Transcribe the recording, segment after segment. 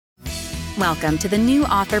Welcome to the New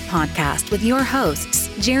Author Podcast with your hosts,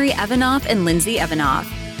 Jerry Evanoff and Lindsay Evanoff.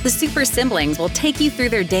 The super siblings will take you through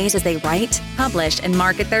their days as they write, publish, and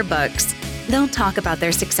market their books. They'll talk about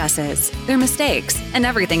their successes, their mistakes, and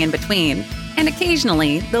everything in between. And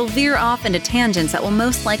occasionally, they'll veer off into tangents that will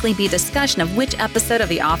most likely be a discussion of which episode of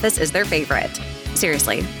The Office is their favorite.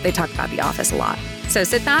 Seriously, they talk about The Office a lot. So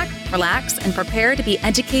sit back, relax, and prepare to be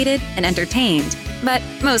educated and entertained, but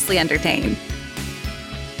mostly entertained.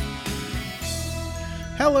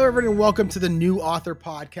 Hello, everyone, and welcome to the New Author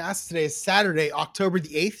Podcast. Today is Saturday, October the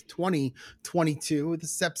 8th, 2022.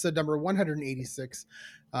 This is episode number 186.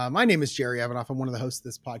 My name is Jerry Evanoff. I'm one of the hosts of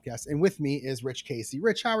this podcast, and with me is Rich Casey.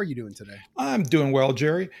 Rich, how are you doing today? I'm doing well,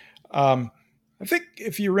 Jerry. I think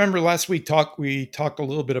if you remember last week we talked a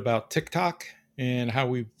little bit about TikTok and how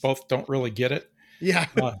we both don't really get it. Yeah.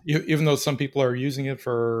 Even though some people are using it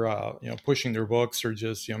for, pushing their books or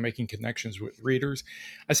just, making connections with readers.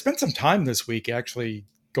 I spent some time this week actually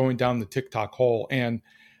going down the TikTok hole, and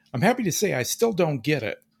I'm happy to say I still don't get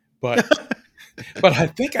it, but but I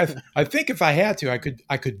think if I had to,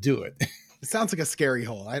 I could do it. It sounds like a scary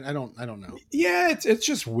hole. I don't know. Yeah, it's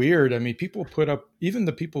just weird. I mean, people put up, even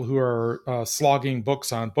the people who are slogging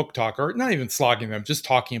books on Book Talk, or not even slogging them, just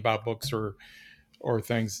talking about books or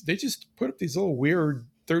things. They just put up these little weird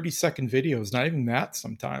 30-second videos, not even that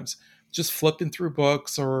sometimes, just flipping through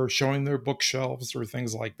books or showing their bookshelves or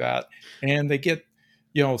things like that. And they get,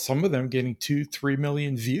 some of them getting 2-3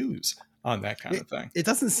 million views on that kind of thing. It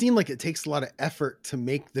doesn't seem like it takes a lot of effort to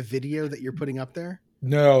make the video that you're putting up there.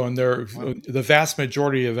 No, and the vast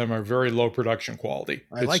majority of them are very low production quality.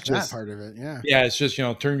 I like that part of it. Yeah. Yeah. It's just,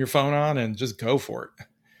 turn your phone on and just go for it.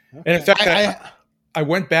 Okay. And in fact, I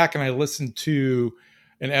went back and I listened to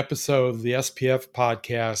an episode of the SPF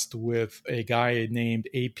podcast with a guy named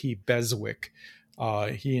AP Beswick.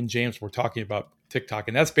 He and James were talking about TikTok,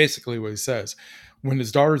 and that's basically what he says. When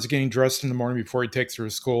his daughter's getting dressed in the morning before he takes her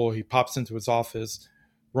to school, he pops into his office,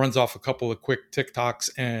 runs off a couple of quick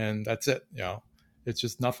TikToks, and that's it. It's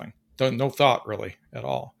just nothing. No thought really at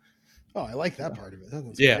all. Oh, I like that part of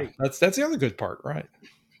it. Great. That's the other good part, right?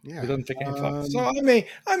 Yeah, it doesn't take any thought. So I may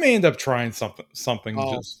end up trying something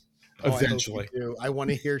just eventually. I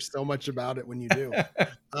want to hear so much about it when you do.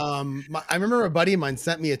 I remember a buddy of mine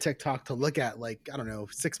sent me a TikTok to look at,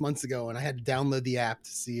 6 months ago, and I had to download the app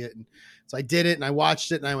to see it. And so I did it, and I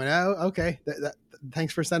watched it, and I went, "Oh, okay.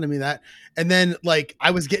 Thanks for sending me that." And then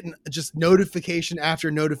I was getting just notification after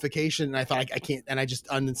notification, and I thought I can't, and I just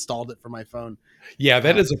uninstalled it from my phone. Yeah,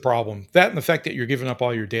 that is a problem. That and the fact that you're giving up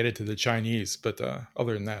all your data to the Chinese. But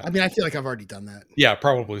other than that, I mean, I feel like I've already done that. Yeah,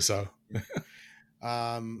 probably so.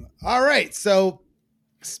 All right. So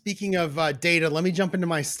speaking of data, let me jump into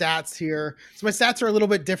my stats here. So my stats are a little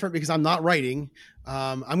bit different because I'm not writing.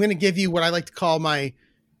 I'm going to give you what I like to call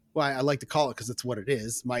I like to call it because it's what it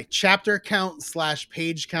is, my chapter count /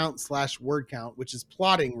 page count / word count, which is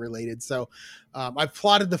plotting related. So I've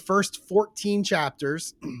plotted the first 14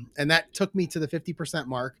 chapters, and that took me to the 50%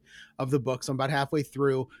 mark of the book. So I'm about halfway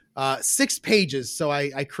through 6 pages. So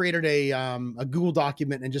I created a Google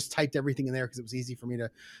document and just typed everything in there because it was easy for me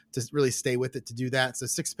to really stay with it to do that. So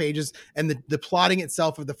 6 pages, and the plotting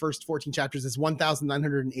itself of the first 14 chapters is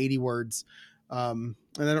 1,980 words. And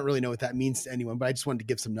I don't really know what that means to anyone, but I just wanted to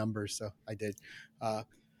give some numbers. So I did.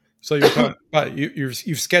 So you're talking about,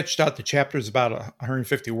 you've sketched out the chapters about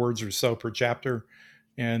 150 words or so per chapter.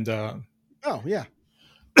 And, oh yeah.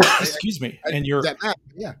 Excuse me. And you're,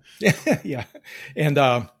 yeah. Yeah.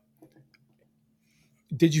 And,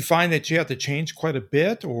 did you find that you had to change quite a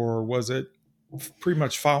bit, or was it pretty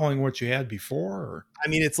much following what you had before? Or? I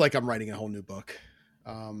mean, it's like I'm writing a whole new book.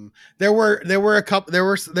 There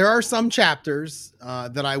are some chapters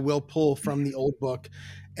that I will pull from the old book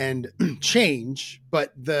and change,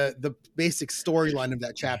 but the basic storyline of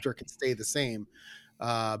that chapter can stay the same.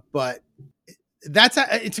 But that's,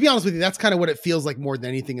 to be honest with you, that's kind of what it feels like more than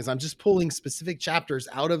anything. Is I'm just pulling specific chapters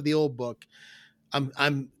out of the old book.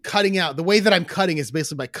 I'm cutting out. The way that I'm cutting is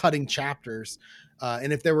basically by cutting chapters.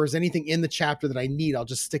 And if there was anything in the chapter that I need, I'll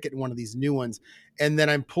just stick it in one of these new ones. And then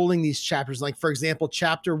I'm pulling these chapters. Like, for example,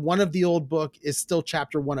 chapter 1 of the old book is still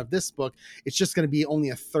chapter 1 of this book. It's just going to be only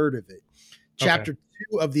a third of it. Chapter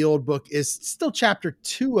 2 of the old book is still chapter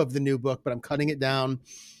 2 of the new book, but I'm cutting it down.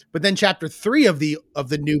 But then chapter 3 of the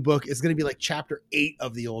new book is going to be like chapter 8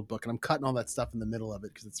 of the old book. And I'm cutting all that stuff in the middle of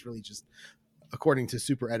it because it's really just, according to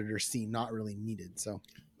Super Editor C, not really needed. So,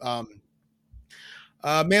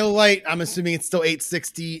 MailerLite, I'm assuming it's still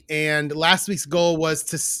 860. And last week's goal was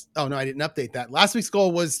to, I didn't update that. Last week's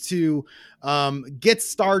goal was to get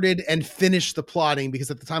started and finish the plotting, because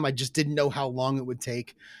at the time I just didn't know how long it would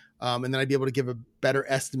take. And then I'd be able to give a better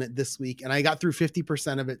estimate this week. And I got through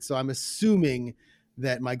 50% of it. So I'm assuming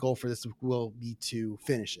that my goal for this will be to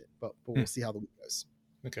finish it, but we'll see how the week goes.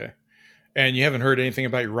 Okay. And you haven't heard anything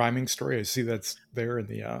about your rhyming story? I see that's there in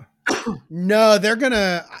the No, they're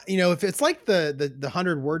gonna, if it's like the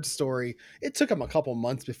 100-word story, it took them a couple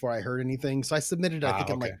months before I heard anything. So I submitted, I think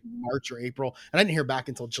in like March or April, and I didn't hear back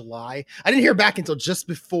until July. I didn't hear back until just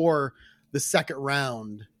before the second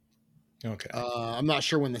round. Okay. I'm not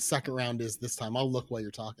sure when the second round is this time. I'll look while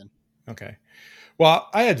you're talking. Okay. Well,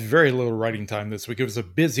 I had very little writing time this week. It was a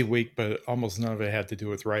busy week, but almost none of it had to do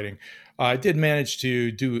with writing. I did manage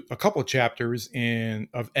to do a couple of chapters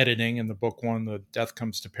of editing in the book one, The Death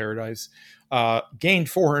Comes to Paradise. Gained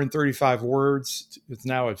 435 words. It's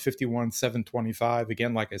now at 51,725.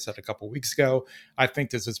 Again, like I said a couple of weeks ago, I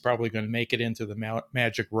think this is probably going to make it into the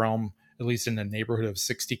magic realm, at least in the neighborhood of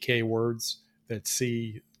 60K words that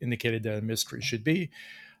C indicated that a mystery should be.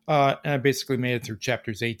 And I basically made it through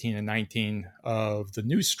chapters 18 and 19 of the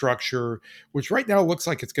new structure, which right now looks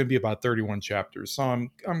like it's going to be about 31 chapters. So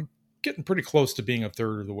I'm getting pretty close to being a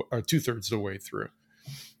third of the or 2/3 of the way through.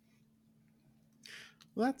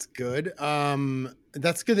 Well, that's good.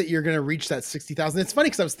 That's good that you're going to reach that 60,000. It's funny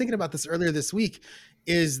because I was thinking about this earlier this week.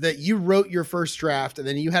 Is that you wrote your first draft and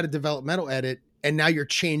then you had a developmental edit, and now you're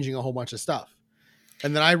changing a whole bunch of stuff.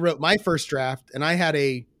 And then I wrote my first draft and I had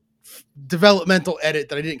a developmental edit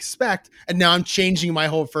that I didn't expect, and now I'm changing my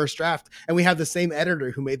whole first draft, and we have the same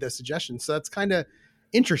editor who made those suggestions. So that's kind of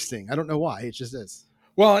interesting. I don't know why, it just is.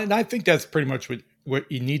 Well, and I think that's pretty much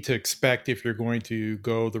what you need to expect if you're going to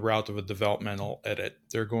go the route of a developmental edit.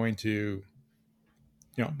 They're going to,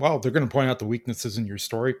 they're going to point out the weaknesses in your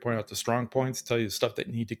story, point out the strong points, tell you the stuff that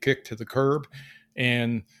you need to kick to the curb,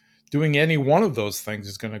 and doing any one of those things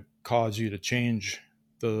is going to cause you to change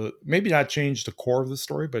maybe not change the core of the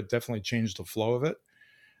story, but definitely change the flow of it.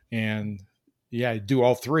 And yeah, do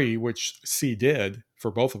all three, which C did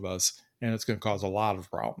for both of us, and it's going to cause a lot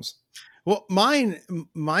of problems. Well, mine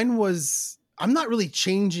was, I'm not really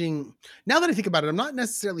changing. Now that I think about it, I'm not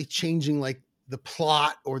necessarily changing like the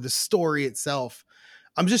plot or the story itself.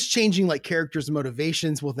 I'm just changing like characters'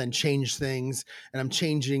 motivations will then change things. And I'm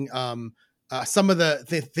changing, some of the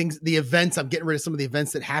things, the events. I'm getting rid of some of the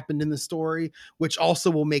events that happened in the story, which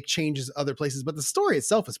also will make changes other places. But the story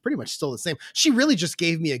itself is pretty much still the same. She really just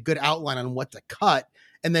gave me a good outline on what to cut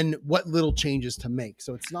and then what little changes to make.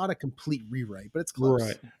 So it's not a complete rewrite, but it's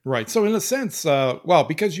close. Right. So in a sense,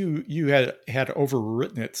 because you had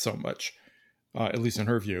overwritten it so much, at least in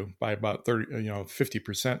her view, by about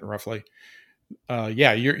 50% roughly.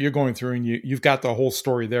 You're going through and you've got the whole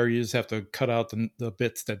story there. You just have to cut out the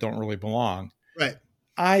bits that don't really belong. Right.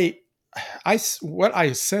 What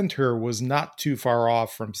I sent her was not too far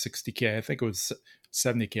off from 60K. I think it was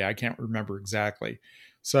 70K. I can't remember exactly.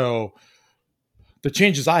 So the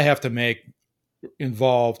changes I have to make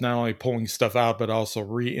involve not only pulling stuff out, but also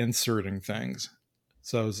reinserting things.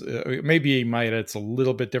 So maybe my edit's a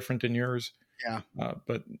little bit different than yours. Yeah.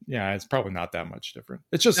 But yeah, it's probably not that much different.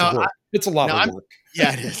 It's just work. It's a lot of work.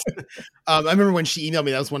 Yeah, it is. I remember when she emailed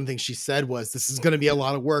me, that was one of the things she said was, this is going to be a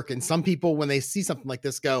lot of work. And some people, when they see something like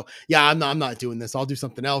this, go, yeah, I'm not doing this. I'll do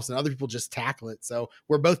something else. And other people just tackle it. So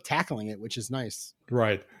we're both tackling it, which is nice.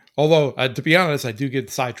 Right. Although, to be honest, I do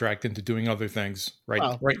get sidetracked into doing other things,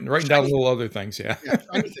 writing down little other things. Yeah.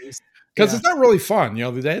 Because it's not really fun.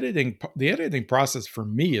 The editing process for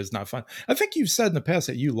me is not fun. I think you've said in the past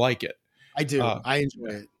that you like it. I do. I enjoy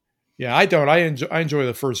it. Yeah, I don't. I enjoy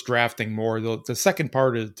the first drafting more. The second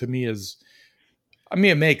part to me is,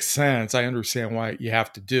 it makes sense. I understand why you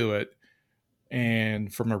have to do it.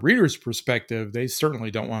 And from a reader's perspective, they certainly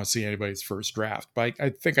don't want to see anybody's first draft. But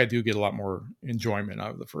I think I do get a lot more enjoyment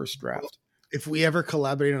out of the first draft. Well, if we ever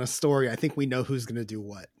collaborate on a story, I think we know who's going to do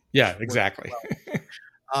what. Yeah, exactly.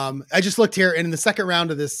 I just looked here, and in the second round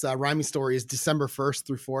of this rhyming story is December 1st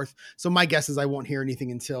through 4th. So my guess is I won't hear anything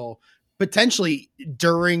until potentially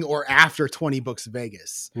during or after 20 Books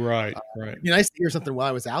Vegas. Right. It'd be nice to hear something while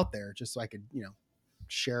I was out there, just so I could,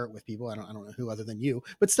 share it with people. I don't know who other than you,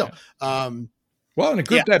 but still. Yeah. Well, in a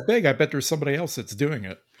group that big, I bet there's somebody else that's doing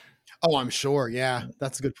it. Oh, I'm sure. Yeah,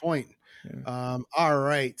 that's a good point. Yeah. All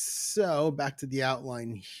right. So back to the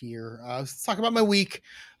outline here. Let's talk about my week.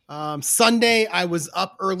 Sunday, I was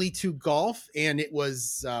up early to golf, and it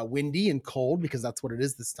was windy and cold because that's what it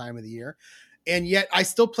is this time of the year. And yet I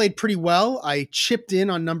still played pretty well. I chipped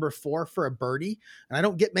in on number 4 for a birdie, and I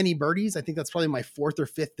don't get many birdies. I think that's probably my 4th or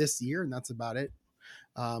 5th this year, and that's about it,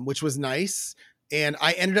 which was nice. And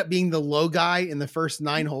I ended up being the low guy in the first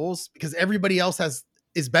 9 holes because everybody else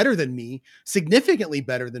is better than me, significantly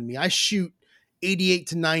better than me. I shoot 88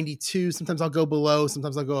 to 92. Sometimes I'll go below,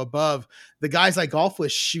 sometimes I'll go above. The guys I golf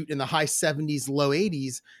with shoot in the high 70s, low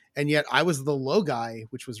 80s. And yet I was the low guy,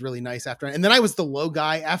 which was really nice after. And then I was the low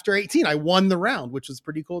guy after 18. I won the round, which was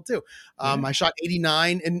pretty cool too. I shot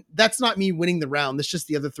 89, and that's not me winning the round. That's just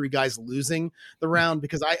the other three guys losing the round,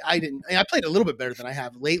 because I didn't. I played a little bit better than I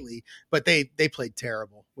have lately, but they played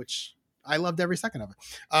terrible, which I loved every second of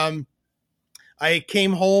it. I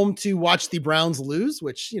came home to watch the Browns lose,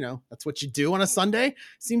 which, that's what you do on a Sunday,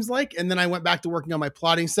 seems like. And then I went back to working on my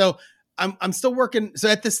plotting. So I'm still working. So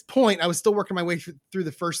at this point, I was still working my way through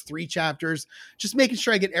the first 3 chapters, just making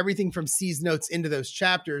sure I get everything from C's notes into those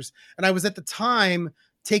chapters. And I was at the time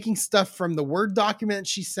taking stuff from the Word document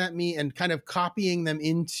she sent me and kind of copying them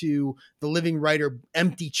into the Living Writer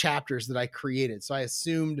empty chapters that I created. So I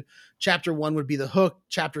assumed chapter 1 would be the hook.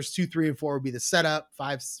 Chapters 2, 3, and 4 would be the setup.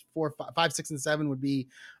 5, 6, and 7 would be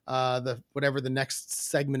the whatever the next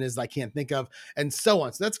segment is I can't think of, and so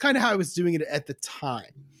on. So that's kind of how I was doing it at the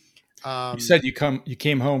time. You said you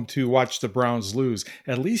came home to watch the Browns lose.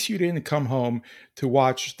 At least you didn't come home to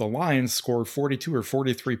watch the Lions score 42 or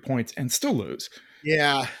 43 points and still lose.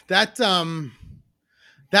 Yeah, that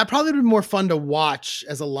probably would be more fun to watch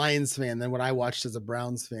as a Lions fan than what I watched as a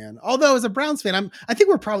Browns fan. Although as a Browns fan, I think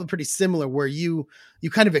we're probably pretty similar, where you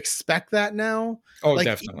kind of expect that now. Oh, like,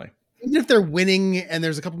 definitely. Even if they're winning and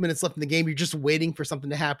there's a couple minutes left in the game, you're just waiting for something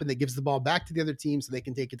to happen that gives the ball back to the other team so they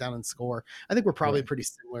can take it down and score. I think we're probably pretty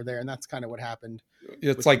similar there, and that's kind of what happened.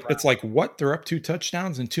 It's like what? They're up 2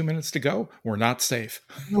 touchdowns and 2 minutes to go. We're not safe.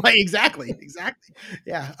 Right? Exactly.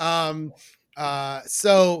 Yeah.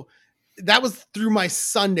 So that was through my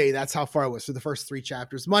Sunday. That's how far I was through the first 3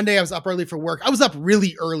 chapters. Monday, I was up early for work. I was up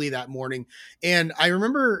really early that morning. And I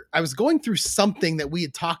remember I was going through something that we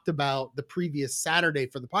had talked about the previous Saturday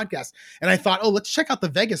for the podcast. And I thought, let's check out the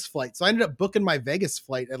Vegas flight. So I ended up booking my Vegas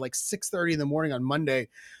flight at like 6:30 in the morning on Monday.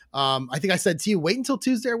 I think I said to you, wait until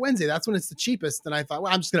Tuesday or Wednesday. That's when it's the cheapest. And I thought,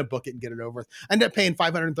 I'm just going to book it and get it over with. I ended up paying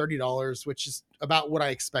 $530, which is about what I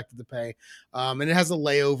expected to pay. And it has a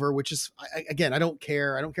layover, which is, again, I don't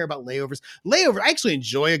care. I don't care about layovers. I actually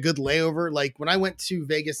enjoy a good layover. Like when I went to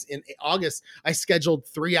Vegas in August, I scheduled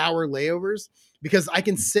 3-hour layovers because I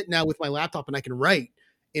can sit now with my laptop and I can write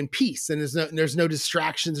in peace, and there's no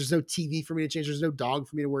distractions. There's no TV for me to change. There's no dog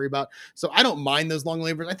for me to worry about. So I don't mind those long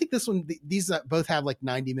layovers. I think these both have like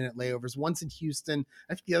 90-minute layovers. One's in Houston.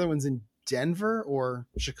 I think the other one's in Denver or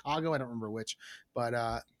Chicago. I don't remember which,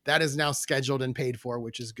 but that is now scheduled and paid for,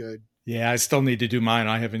 which is good. Yeah, I still need to do mine.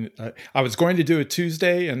 I haven't. I was going to do it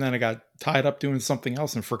Tuesday, and then I got tied up doing something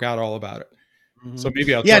else and forgot all about it. Mm-hmm. So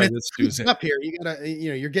maybe I'll try this Tuesday. Up here, you gotta,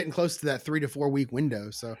 you're getting close to that 3 to 4 week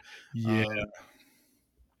window. So yeah.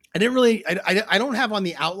 I didn't really, I don't have on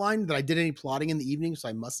the outline that I did any plotting in the evening, so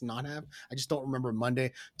I must not have. I just don't remember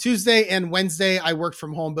Monday. Tuesday and Wednesday, I worked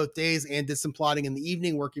from home both days and did some plotting in the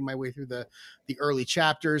evening, working my way through the early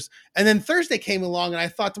chapters. And then Thursday came along, and I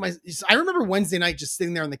thought to myself, I remember Wednesday night just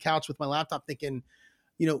sitting there on the couch with my laptop thinking,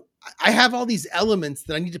 I have all these elements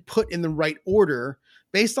that I need to put in the right order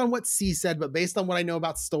based on what C said, but based on what I know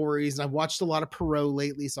about stories. And I've watched a lot of Poirot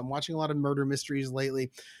lately, so I'm watching a lot of murder mysteries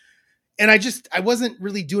lately. And I wasn't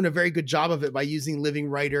really doing a very good job of it by using Living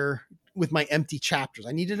Writer with my empty chapters.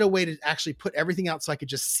 I needed a way to actually put everything out so I could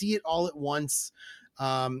just see it all at once.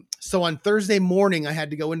 So on Thursday morning, I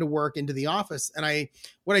had to go into work, into the office. And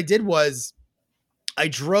what I did was I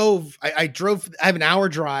have an hour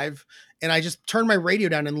drive, and I just turned my radio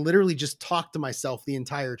down and literally just talked to myself the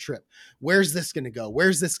entire trip. Where's this going to go?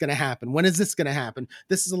 Where's this going to happen? When is this going to happen?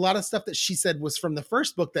 This is a lot of stuff that she said was from the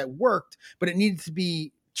first book that worked, but it needed to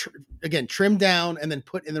be trimmed down and then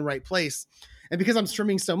put in the right place. And because I'm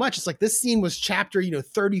trimming so much, it's like this scene was chapter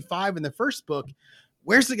 35 in the first book.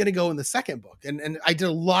 Where's it going to go in the second book? And I did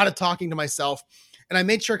a lot of talking to myself, and I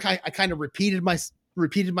made sure I kind of repeated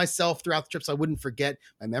myself throughout the trip so I wouldn't forget.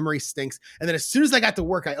 My memory stinks. And then as soon as I got to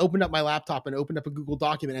work, I opened up my laptop and opened up a Google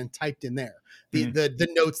document and typed in there the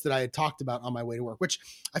notes that I had talked about on my way to work, which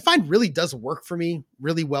I find really does work for me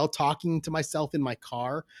really well, talking to myself in my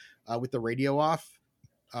car with the radio off.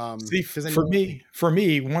 See, for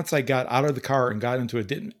me, once I got out of the car and got into a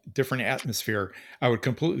different atmosphere, I would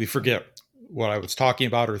completely forget what I was talking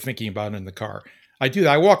about or thinking about in the car. I do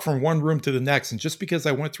that. I walk from one room to the next, and just because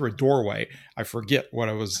I went through a doorway, I forget what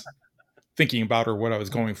I was thinking about or what I was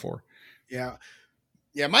going for. Yeah.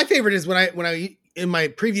 Yeah. My favorite is when I in my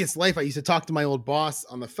previous life, I used to talk to my old boss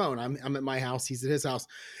on the phone. I'm at my house, he's at his house,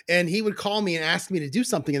 and he would call me and ask me to do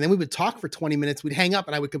something. And then we would talk for 20 minutes. We'd hang up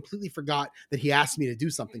and I would completely forgot that he asked me to do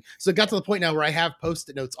something. So it got to the point now where I have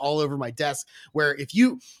Post-it notes all over my desk, where if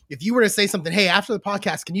you were to say something, hey, after the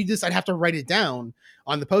podcast, can you do this? I'd have to write it down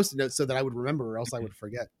on the Post-it notes so that I would remember, or else I would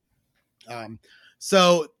forget.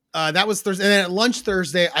 That was Thursday. And then at lunch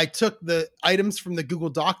Thursday, I took the items from the Google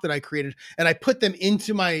Doc that I created and I put them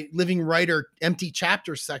into my Living Writer empty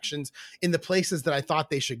chapter sections in the places that I thought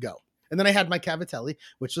they should go. And then I had my Cavatelli,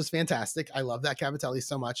 which was fantastic. I love that Cavatelli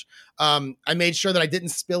so much. I made sure that I didn't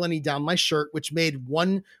spill any down my shirt, which made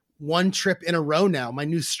one trip in a row now, my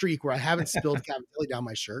new streak where I haven't spilled Cavatelli down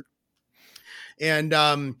my shirt. And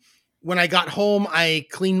when I got home, I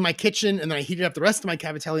cleaned my kitchen and then I heated up the rest of my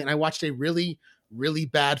Cavatelli and I watched a really, really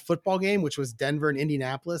bad football game, which was Denver and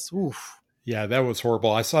Indianapolis. Oof. Yeah, that was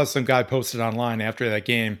horrible. I saw some guy posted online after that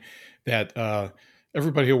game that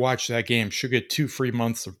everybody who watched that game should get 2 free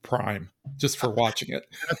months of Prime just for watching it.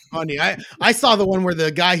 That's funny. I saw the one where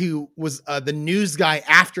the guy who was the news guy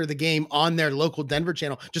after the game on their local Denver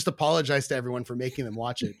channel just apologized to everyone for making them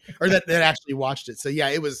watch it, or that actually watched it. So yeah,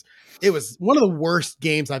 it was one of the worst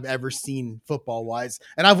games I've ever seen football wise.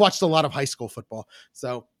 And I've watched a lot of high school football,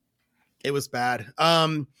 so it was bad.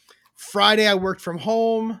 Friday, I worked from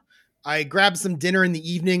home. I grabbed some dinner in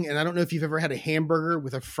the evening, and I don't know if you've ever had a hamburger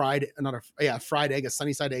with a fried egg, a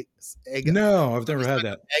sunny side egg. No, I've never had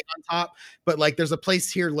that. Egg on top, but like there's a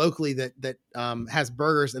place here locally that has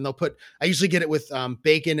burgers, and I usually get it with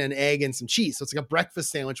bacon and egg and some cheese. So it's like a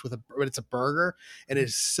breakfast sandwich but it's a burger, and it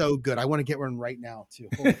is so good. I want to get one right now too.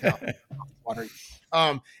 Holy cow. Watery.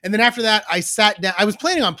 And then after that, I sat down. I was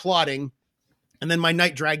planning on plotting. And then my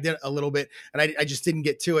night dragged it a little bit and I just didn't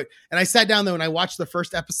get to it. And I sat down though, and I watched the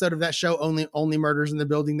first episode of that show, Only Murders in the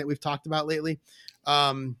Building, that we've talked about lately.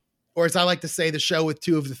 Or as I like to say, the show with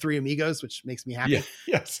 2 of the 3 amigos, which makes me happy. Yeah,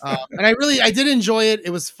 yes. And I did enjoy it. It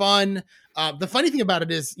was fun. The funny thing about it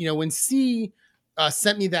is, when C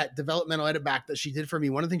sent me that developmental edit back that she did for me,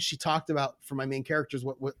 one of the things she talked about for my main characters,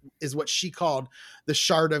 what she called the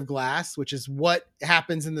shard of glass, which is what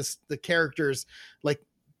happens in the characters, like,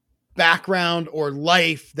 background or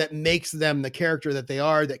life that makes them the character that they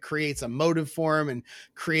are, that creates a motive for them and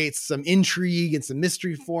creates some intrigue and some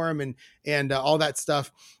mystery for them and all that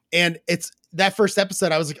stuff. And it's that first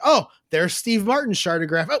episode, I was like, oh, there's Steve Martin's shard of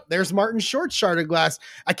glass. Oh, there's Martin Short's shard of glass.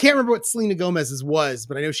 I can't remember what Selena Gomez's was,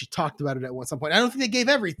 but I know she talked about it at some point. I don't think they gave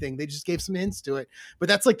everything. They just gave some hints to it. But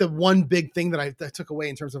that's like the one big thing that I took away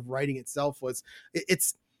in terms of writing itself was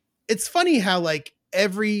it's funny how like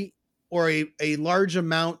or a large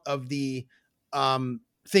amount of the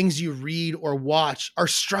things you read or watch are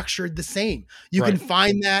structured the same. You can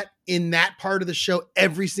find that in that part of the show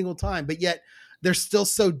every single time, but yet they're still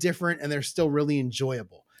so different and they're still really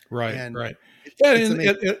enjoyable. Right. And right.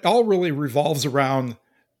 It all really revolves around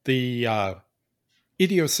the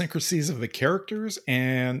idiosyncrasies of the characters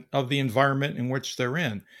and of the environment in which they're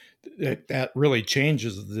in. That really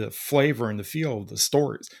changes the flavor and the feel of the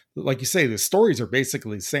stories. Like you say, the stories are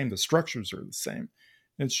basically the same. The structures are the same.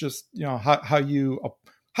 It's just, how you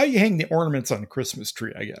hang the ornaments on a Christmas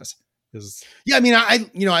tree, I guess. Yeah. I mean,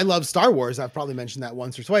 I love Star Wars. I've probably mentioned that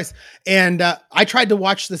once or twice. And I tried to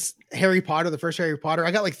watch this the first Harry Potter.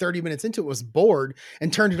 I got like 30 minutes into it, was bored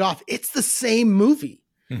and turned it off. It's the same movie.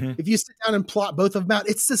 Mm-hmm. If you sit down and plot both of them out,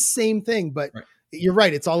 it's the same thing, but you're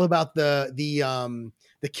right. It's all about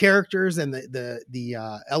the characters and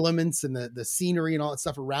the elements and the scenery and all that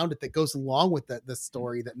stuff around it that goes along with the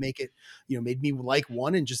story that make it, made me like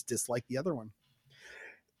one and just dislike the other one.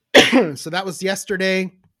 So that was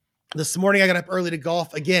yesterday. This morning I got up early to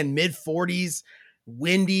golf again, mid 40s,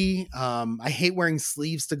 windy. I hate wearing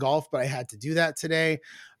sleeves to golf, but I had to do that today.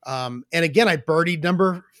 And again, I birdied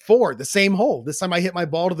number 4, the same hole. This time I hit my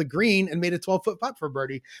ball to the green and made a 12-foot putt for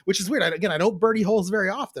birdie, which is weird. I don't birdie holes very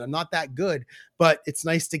often. I'm not that good, but it's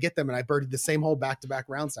nice to get them. And I birdied the same hole back-to-back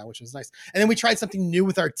rounds now, which was nice. And then we tried something new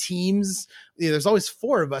with our teams. There's always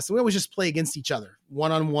 4 of us. And we always just play against each other,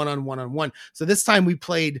 one-on-one. So this time we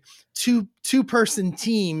played two-person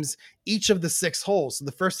teams, each of the 6 holes. So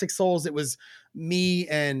the first 6 holes, it was me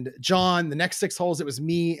and John. The next 6 holes, it was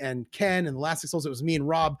me and Ken. And the last 6 holes, it was me and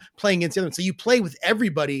Rob playing against the other one. So you play with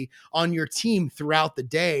everybody on your team throughout the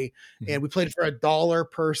day. Mm-hmm. And we played for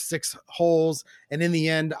 $1 per 6 holes. And in the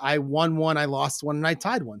end, I won 1, I lost 1, and I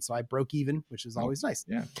tied 1. So I broke even, which is always nice.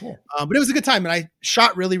 Yeah, cool. But it was a good time. And I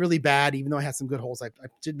shot really, really bad, even though I had some good holes. I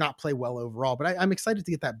did not play well overall, but I'm excited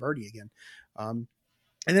to get that birdie again.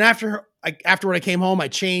 And then afterward, I came home, I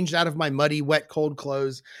changed out of my muddy, wet, cold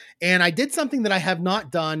clothes, and I did something that I have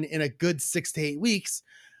not done in a good 6 to 8 weeks.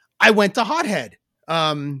 I went to Hothead.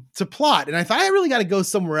 to plot. And I thought, I really got to go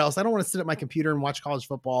somewhere else. I don't want to sit at my computer and watch college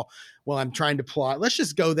football while I'm trying to plot. Let's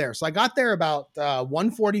just go there. So I got there about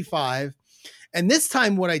 1:45. And this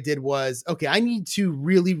time what I did was, okay, I need to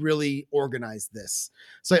really, really organize this.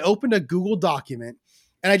 So I opened a Google document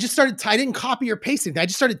and I just started, I didn't copy or paste anything. I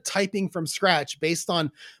just started typing from scratch based on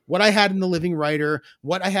what I had in the Living Writer,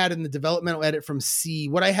 what I had in the developmental edit from C,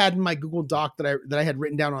 what I had in my Google Doc that I had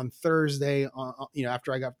written down on Thursday,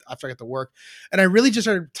 after I got to work. And I really just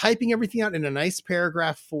started typing everything out in a nice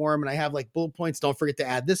paragraph form. And I have like bullet points. Don't forget to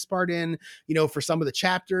add this part in, for some of the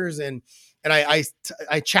chapters. And I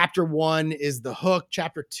chapter 1 is the hook.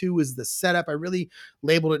 Chapter 2 is the setup. I really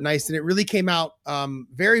labeled it nice, and it really came out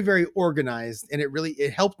very, very organized. And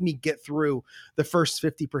it helped me get through the first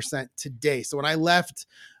 50% today. So when I left,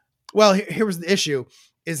 well, here was the issue,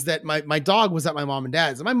 is that my dog was at my mom and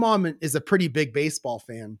dad's, and my mom is a pretty big baseball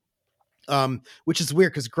fan. Which is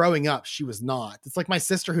weird because growing up, she was not. It's like my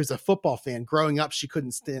sister, who's a football fan. Growing up, she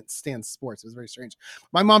couldn't stand sports. It was very strange.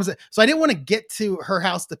 So I didn't want to get to her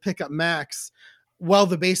house to pick up Max while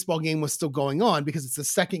the baseball game was still going on, because it's the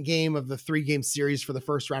second game of the 3-game series for the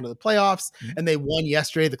first round of the playoffs. Mm-hmm. And they won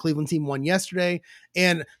yesterday. The Cleveland team won yesterday.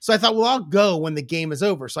 And so I thought, well, I'll go when the game is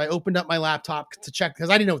over. So I opened up my laptop to check,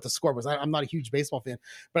 because I didn't know what the score was. I'm not a huge baseball fan,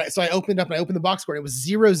 so I opened the box score, and it was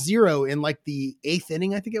 0-0 in like the 8th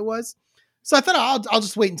inning, I think it was. So I thought, I'll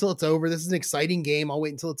just wait until it's over. This is an exciting game. I'll wait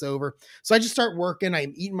until it's over. So I just start working.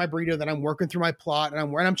 I'm eating my burrito. Then I'm working through my plot, and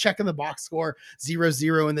I'm checking the box score: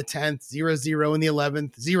 0-0 in the 10th, 0-0 in the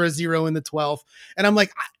 11th, 0-0 in the 12th. And I'm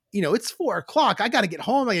like, it's 4:00. I got to get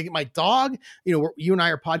home. I got to get my dog. You and I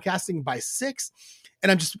are podcasting by 6,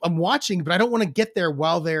 and I'm watching, but I don't want to get there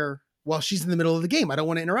while she's in the middle of the game. I don't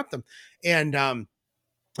want to interrupt them. And then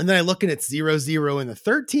I look, and it's 0-0 in the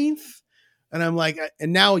 13th. And I'm like,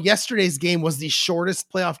 and now yesterday's game was the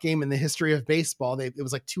shortest playoff game in the history of baseball. It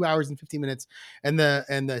was like 2 hours and 15 minutes. And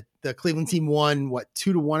the Cleveland team won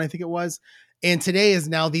 2-1, I think it was. And today is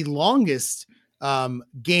now the longest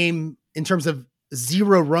game in terms of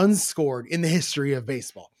 0 runs scored in the history of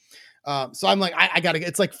baseball. So I'm like, I gotta,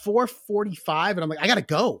 it's like 4:45, and I'm like, I gotta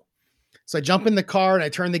go. So I jump in the car and I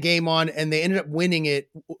turn the game on, and they ended up winning it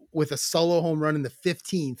with a solo home run in the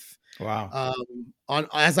 15th. Wow.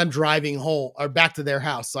 As I'm driving home or back to their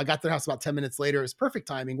house. So I got to their house about 10 minutes later. It was perfect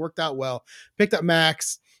timing, worked out well. Picked up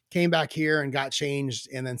Max, came back here and got changed,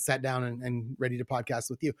 and then sat down and ready to podcast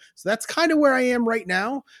with you. So that's kind of where I am right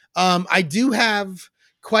now. I do have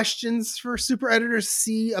questions for Super Editor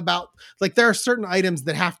C about, like, there are certain items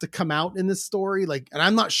that have to come out in this story, like, and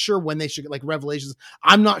I'm not sure when they should, like revelations,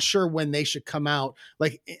 I'm not sure when they should come out,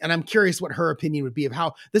 like, and I'm curious what her opinion would be of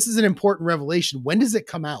how this is an important revelation. When does it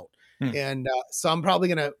come out? And so I'm probably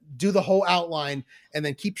going to do the whole outline and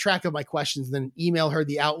then keep track of my questions, and then email her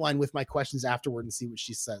the outline with my questions afterward and see what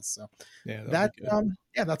she says. So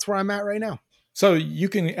that's where I'm at right now. So you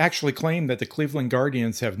can actually claim that the Cleveland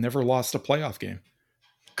Guardians have never lost a playoff game.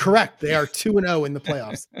 Correct. They are 2-0 in the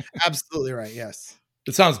playoffs. Absolutely right. Yes.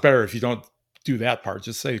 It sounds better if you don't do that part.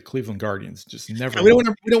 Just say Cleveland Guardians. Just never. We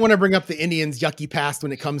don't want to bring up the Indians' yucky past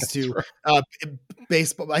when it comes to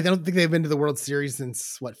baseball. I don't think they've been to the World Series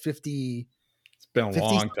since 50. It's been a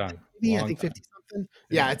long time. I think 50 something.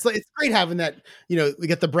 Yeah, it's great having that. We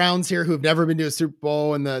get the Browns here who have never been to a Super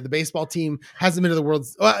Bowl, and the baseball team hasn't been to the World.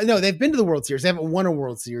 Well, no, they've been to the World Series. They haven't won a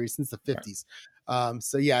World Series since the 50s. Right.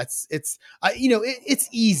 So yeah, it's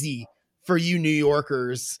easy for you New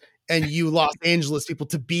Yorkers and you Los Angeles people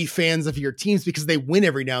to be fans of your teams because they win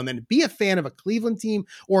every now and then. Be a fan of a Cleveland team,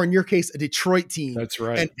 or in your case, a Detroit team. That's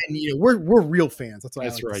right. And we're real fans.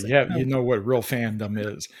 That's right. Yeah, you know what real fandom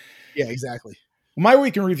is. Yeah, exactly. My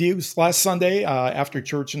week in reviews. Last Sunday, after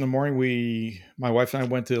church in the morning, my wife and I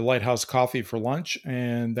went to Lighthouse Coffee for lunch,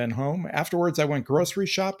 and then home. Afterwards, I went grocery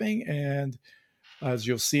shopping, and as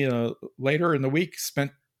you'll see later in the week,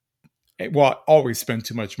 always spend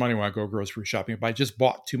too much money when I go grocery shopping, but I just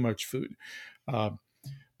bought too much food. But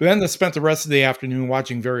then I spent the rest of the afternoon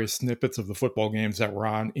watching various snippets of the football games that were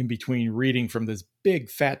on, in between reading from this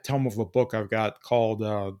big fat tome of a book I've got called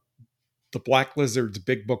The Black Lizard's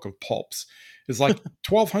Big Book of Pulps. It's like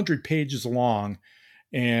 1,200 pages long,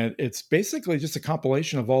 and it's basically just a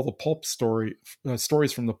compilation of all the pulp stories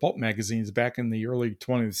from the pulp magazines back in the early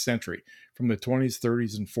 20th century, from the 20s,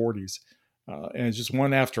 30s, and 40s. And it's just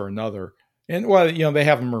one after another. And they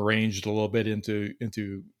have them arranged a little bit into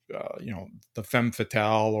the femme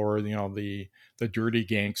fatale, or the dirty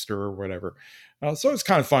gangster or whatever. So it's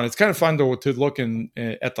kind of fun. It's kind of fun to look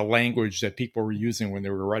at the language that people were using when they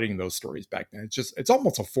were writing those stories back then. It's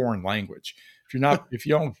almost a foreign language. If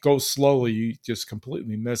you don't go slowly, you just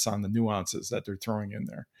completely miss on the nuances that they're throwing in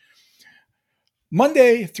there.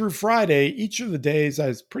 Monday through Friday, each of the days I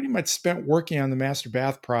was pretty much spent working on the Master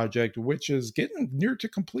Bath project, which is getting near to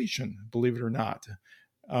completion, believe it or not.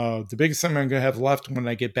 The biggest thing I'm going to have left when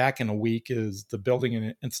I get back in a week is the building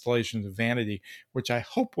and installation of Vanity, which I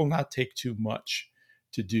hope will not take too much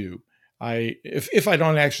to do. If I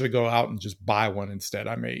don't actually go out and just buy one instead,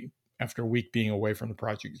 I may, after a week being away from the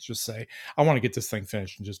project, just say, I want to get this thing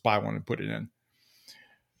finished and just buy one and put it in.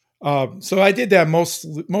 So I did that most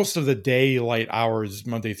of the daylight hours,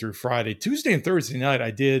 Monday through Friday. Tuesday and Thursday night,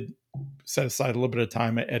 I did set aside a little bit of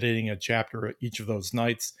time editing a chapter each of those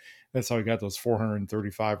nights. That's how I got those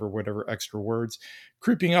 435 or whatever extra words.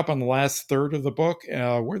 Creeping up on the last third of the book,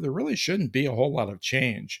 where there really shouldn't be a whole lot of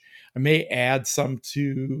change. I may add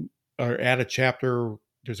add a chapter.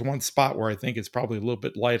 There's one spot where I think it's probably a little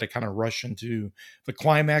bit light. I kind of rush into the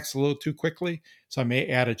climax a little too quickly. So I may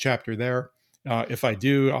add a chapter there. If I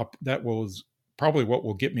do, that was probably what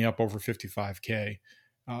will get me up over 55K,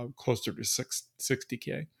 closer to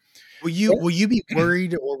 60K. Will you be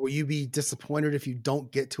worried or will you be disappointed if you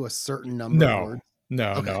don't get to a certain number of words?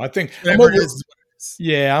 No. Okay. I think I'm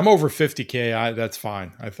over 50K. That's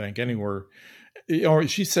fine. I think anywhere, or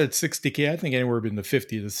she said 60K. I think anywhere in the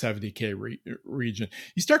 50 to 70K region.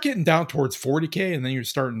 You start getting down towards 40K, and then you're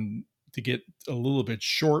starting to get a little bit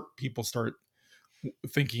short. People start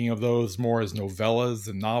thinking of those more as novellas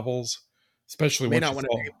and novels, especially when not want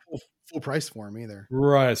to pay full price for them either.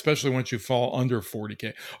 Right, especially once you fall under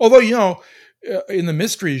 40K. Although, in the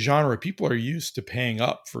mystery genre, people are used to paying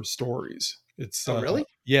up for stories. It's really?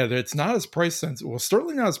 Yeah, it's not as price sensitive. Well,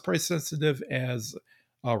 certainly not as price sensitive as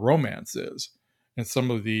romance is. And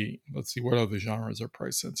some of let's see, what other genres are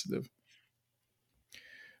price sensitive?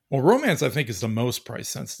 Well, romance, I think, is the most price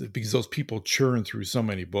sensitive because those people churn through so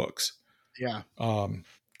many books. Yeah.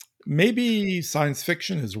 Maybe science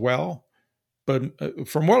fiction as well. But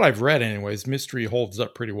from what I've read anyways, mystery holds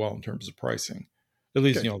up pretty well in terms of pricing. At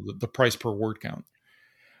least, the price per word count.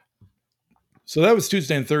 So that was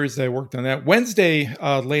Tuesday and Thursday. I worked on that. Wednesday,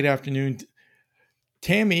 late afternoon,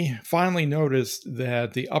 Tammy finally noticed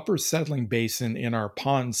that the upper settling basin in our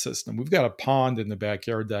pond system, we've got a pond in the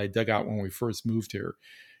backyard that I dug out when we first moved here.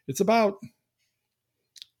 It's about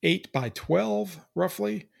 8 by 12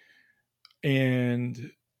 roughly.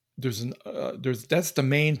 And that's the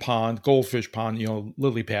main pond, goldfish pond,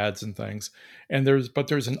 lily pads and things. And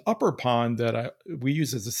there's an upper pond that we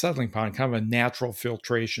use as a settling pond, kind of a natural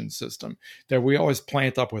filtration system that we always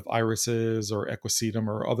plant up with irises or equisetum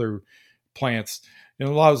or other plants. It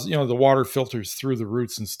allows, the water filters through the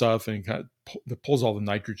roots and stuff and kind of pulls all the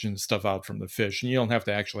nitrogen stuff out from the fish. And you don't have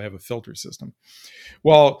to actually have a filter system.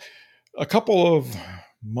 Well, a couple of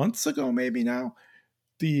months ago, maybe now,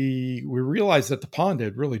 we realized that the pond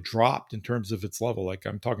had really dropped in terms of its level. Like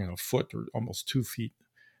I'm talking a foot or almost 2 feet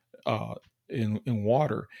in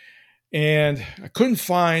water. And I couldn't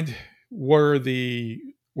find where the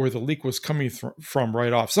leak was coming from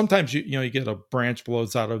right off. Sometimes you get a branch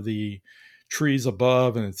blows out of the trees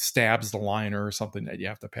above and it stabs the liner or something that you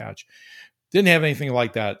have to patch. Didn't have anything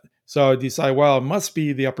like that. So I decided, well, it must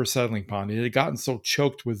be the upper settling pond. It had gotten so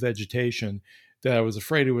choked with vegetation that I was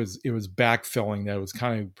afraid it was backfilling, that it was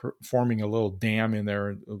kind of forming a little dam in there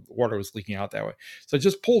and the water was leaking out that way. So I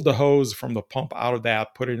just pulled the hose from the pump out of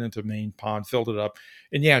that, put it into the main pond, filled it up.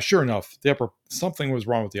 And yeah, sure enough, something was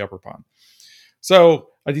wrong with the upper pond. So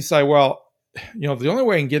I decided, well, the only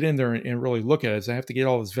way I can get in there and really look at it is I have to get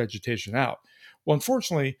all this vegetation out. Well,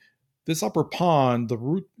 unfortunately, this upper pond,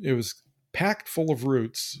 it was packed full of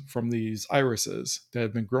roots from these irises that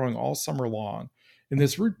had been growing all summer long. And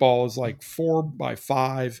this root ball is like 4 by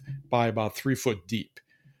 5 by about 3 foot deep.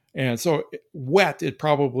 And so wet, it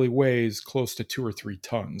probably weighs close to 2 or 3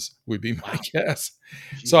 tons would be my guess.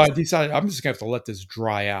 Jeez. So I decided I'm just going to have to let this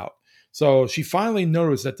dry out. So she finally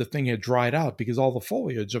noticed that the thing had dried out because all the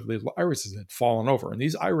foliage of the irises had fallen over. And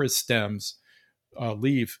these iris stems,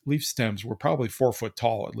 leaf stems, were probably 4 foot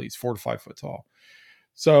tall, at least 4 to 5 foot tall.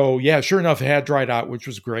 So yeah, sure enough, it had dried out, which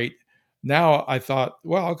was great. Now I thought,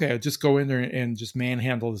 well, okay, I'll just go in there and just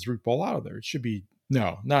manhandle this root ball out of there. It should be,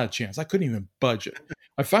 no, not a chance. I couldn't even budge it.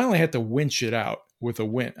 I finally had to winch it out with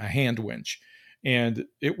a hand winch. And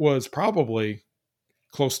it was probably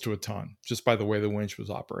close to a ton just by the way the winch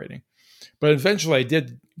was operating. But eventually I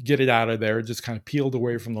did get it out of there. It just kind of peeled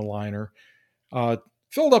away from the liner,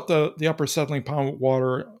 filled up the upper settling pond with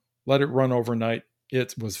water, let it run overnight.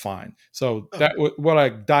 It was fine. So that what I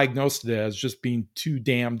diagnosed it as just being too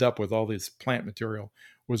dammed up with all this plant material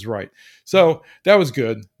was right. So that was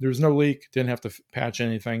good. There was no leak. Didn't have to patch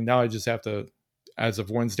anything. Now I just have to, as of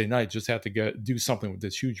Wednesday night, just have to do something with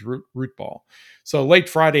this huge root ball. So late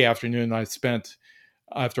Friday afternoon, I spent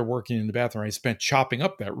after working in the bathroom, I spent chopping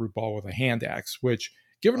up that root ball with a hand axe, which,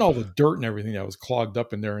 given all the dirt and everything that was clogged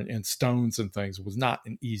up in there and stones and things, was not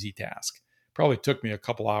an easy task. Probably took me a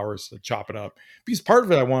couple hours to chop it up, because part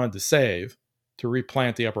of it I wanted to save to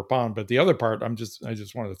replant the upper pond, but the other part I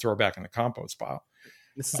just wanted to throw back in the compost pile.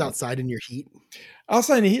 This is outside in your heat.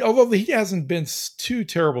 Outside in the heat, although the heat hasn't been too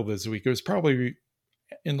terrible this week. It was probably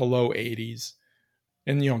in the low 80s.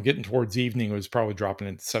 And, getting towards evening, it was probably dropping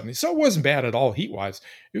into 70s. So it wasn't bad at all heat-wise.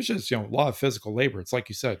 It was just, a lot of physical labor. It's like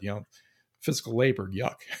you said, physical labor,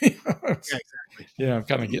 yuck. Yeah, exactly. Yeah, I'm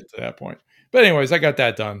kind of getting to that point. But anyways, I got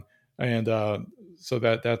that done. And so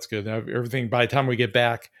that's good. Now, everything, by the time we get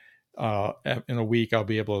back in a week, I'll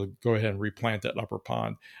be able to go ahead and replant that upper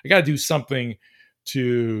pond. I got to do something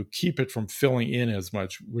to keep it from filling in as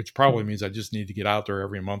much, which probably means I just need to get out there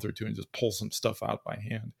every month or two and just pull some stuff out by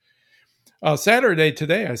hand. Saturday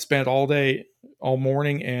today, I spent all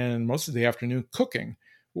morning and most of the afternoon cooking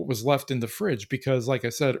what was left in the fridge, because like I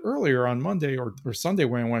said earlier, on Monday or Sunday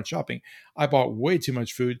when I went shopping, I bought way too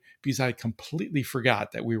much food because I completely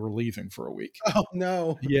forgot that we were leaving for a week. Oh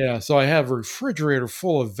no. Yeah. So I have a refrigerator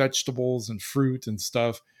full of vegetables and fruit and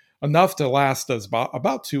stuff, enough to last us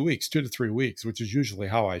about 2 weeks, 2 to 3 weeks, which is usually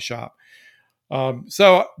how I shop.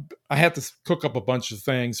 So I had to cook up a bunch of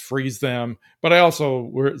things, freeze them, but I also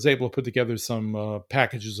was able to put together some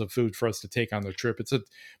packages of food for us to take on the trip. It's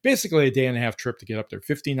basically a day and a half trip to get up there,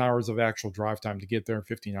 15 hours of actual drive time to get there,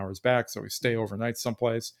 15 hours back. So we stay overnight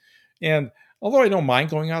someplace. And although I don't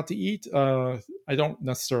mind going out to eat, I don't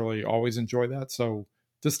necessarily always enjoy that. So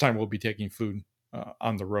this time we'll be taking food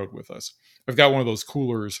on the road with us. I've got one of those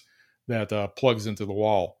coolers that plugs into the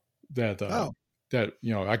wall that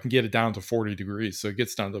I can get it down to 40 degrees. So it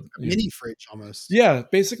gets down to a mini fridge almost. Yeah,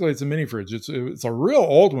 basically it's a mini fridge. It's a real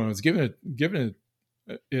old one. It was given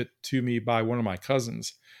it to me by one of my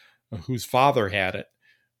cousins whose father had it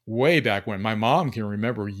way back when. My mom can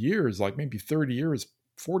remember years, like maybe 30 years,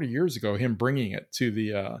 40 years ago, him bringing it to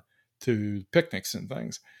the to picnics and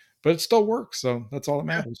things. But it still works, so that's all that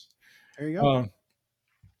matters. There you go.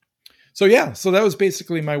 So that was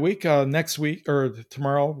basically my week. Next week or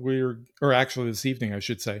tomorrow, or actually this evening, I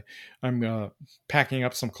should say, I'm packing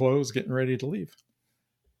up some clothes, getting ready to leave.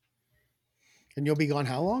 And you'll be gone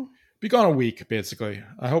how long? Be gone a week, basically.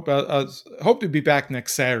 I hope to be back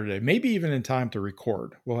next Saturday, maybe even in time to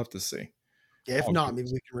record. We'll have to see. Yeah, if not, maybe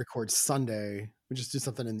we can record Sunday. We just do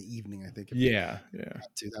something in the evening, I think. Yeah.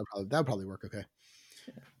 That would probably work okay.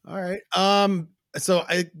 Yeah. All right. So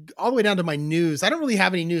all the way down to my news. I don't really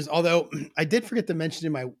have any news, although I did forget to mention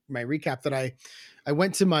in my recap that I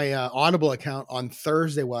went to my Audible account on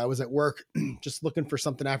Thursday while I was at work, just looking for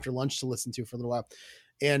something after lunch to listen to for a little while.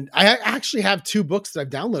 And I actually have 2 books that I've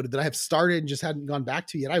downloaded that I have started and just hadn't gone back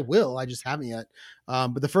to yet. I will. I just haven't yet.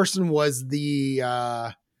 But the first one was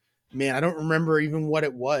I don't remember even what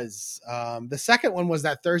it was. The second one was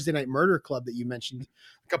that Thursday Night Murder Club that you mentioned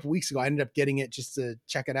a couple weeks ago. I ended up getting it just to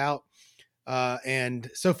check it out. And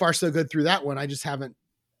so far so good through that one. I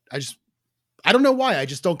don't know why. I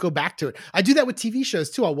just don't go back to it. I do that with TV shows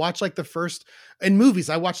too. I'll watch in movies.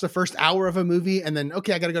 I watch the first hour of a movie and then,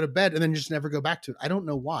 okay, I got to go to bed and then just never go back to it. I don't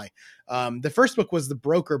know why. The first book was The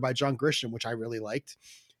Broker by John Grisham, which I really liked.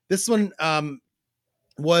 This one,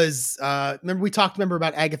 was, remember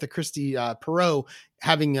about Agatha Christie, Poirot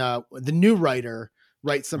having, the new writer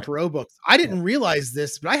write some Poirot books. I didn't realize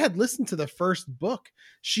this, but I had listened to the first book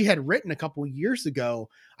she had written a couple years ago.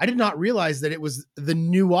 I did not realize that it was the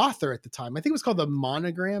new author at the time. I think it was called The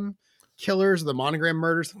Monogram Killers or The Monogram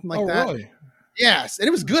Murder, something like that. Really? Yes. And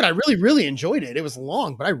it was good. I really, really enjoyed it. It was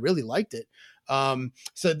long, but I really liked it.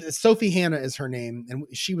 So Sophie Hannah is her name. And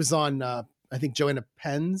she was on, I think Joanna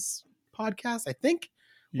Penn's podcast, I think,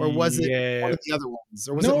 or was it one of the other ones?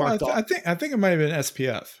 Or was it Mark I think it might've been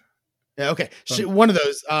SPF. Yeah. Okay. One of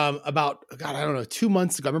those, about, God, I don't know, 2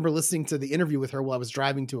 months ago, I remember listening to the interview with her while I was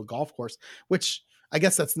driving to a golf course, which I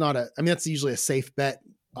guess that's that's usually a safe bet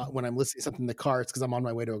when I'm listening to something in the car. It's because I'm on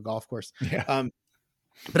my way to a golf course. Yeah.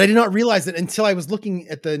 But I did not realize it until I was looking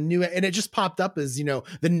at the new, and it just popped up as,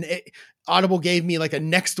 Audible gave me like a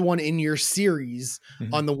next one in your series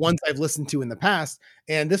on the ones I've listened to in the past.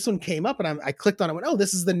 And this one came up and I clicked on it and went, oh,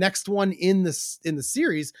 this is the next one in the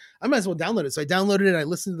series. I might as well download it. So I downloaded it. I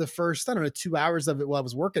listened to the first, 2 hours of it while I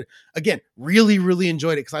was working. Again, really, really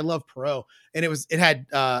enjoyed it because I love Poirot. And it had,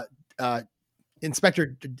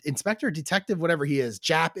 Inspector Detective, whatever he is,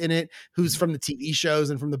 Jap in it, who's from the TV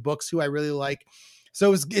shows and from the books, who I really like.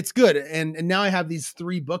 So it's good. And now I have these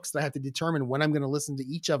 3 books that I have to determine when I'm going to listen to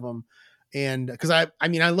each of them. And because I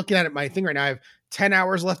mean, I'm looking at my thing right now. I have 10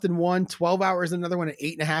 hours left in one, 12 hours in another one, and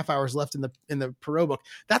 8.5 hours left in the Perot book.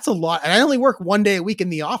 That's a lot. And I only work one day a week in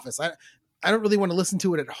the office. I don't really want to listen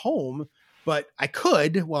to it at home, but I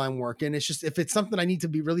could while I'm working. It's just, if it's something I need to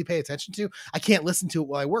be really pay attention to, I can't listen to it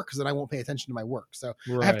while I work, because then I won't pay attention to my work. So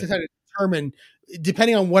I have to kind of determine,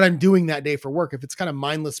 depending on what I'm doing that day for work, if it's kind of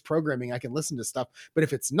mindless programming, I can listen to stuff. But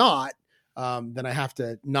if it's not, then I have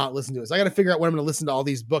to not listen to it. So I got to figure out when I'm going to listen to all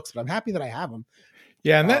these books, but I'm happy that I have them.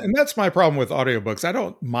 Yeah, and that's my problem with audiobooks. I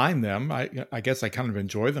don't mind them. I guess I kind of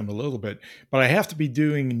enjoy them a little bit, but I have to be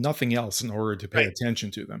doing nothing else in order to pay attention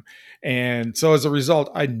to them. And so as a result,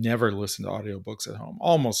 I never listen to audiobooks at home,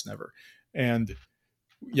 almost never. And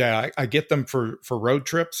yeah, I get them for road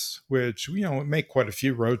trips, which, make quite a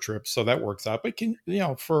few road trips, so that works out. But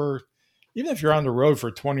for even if you're on the road for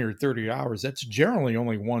 20 or 30 hours, that's generally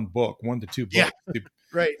only one to two books. Yeah.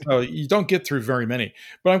 Right. So you don't get through very many.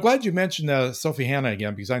 But I'm glad you mentioned Sophie Hannah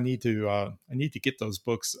again, because I need to get those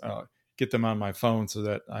books, get them on my phone, so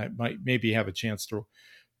that I might maybe have a chance to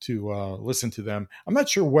listen to them. I'm not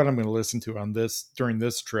sure what I'm going to listen to during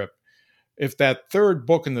this trip. If that third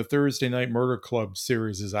book in the Thursday Night Murder Club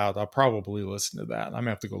series is out, I'll probably listen to that. I'm gonna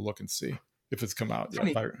have to go look and see if it's come out. Now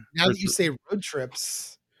that you say road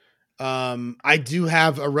trips, I do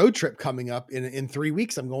have a road trip coming up in 3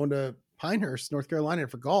 weeks. I'm going to Pinehurst, North Carolina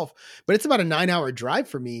for golf, but it's about a 9-hour drive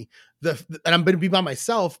for me. And I'm going to be by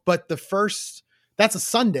myself, but that's a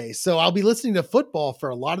Sunday. So I'll be listening to football for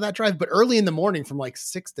a lot of that drive, but early in the morning from like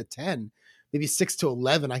 6 to 10, maybe 6 to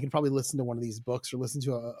 11, I can probably listen to one of these books or listen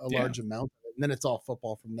to a large amount of it. And then it's all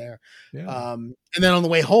football from there. Yeah. And then on the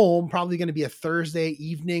way home, probably going to be a Thursday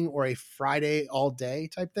evening or a Friday all day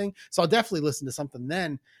type thing. So I'll definitely listen to something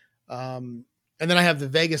then. And then I have the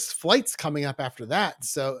Vegas flights coming up after that.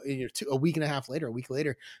 So a week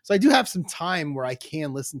later. So I do have some time where I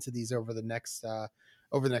can listen to these over the next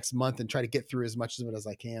month and try to get through as much of it as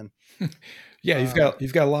I can. Yeah.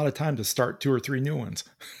 You've got a lot of time to start 2 or 3 new ones.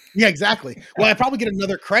 Yeah, exactly. Well, I probably get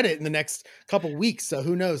another credit in the next couple of weeks. So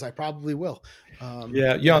who knows? I probably will. On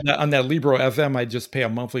that Libro FM, I just pay a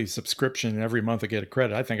monthly subscription, and every month I get a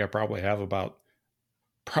credit. I think I probably have about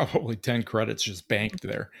 10 credits just banked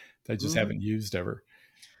there that I just haven't used ever.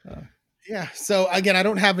 Yeah. So again, I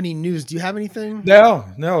don't have any news. Do you have anything? No.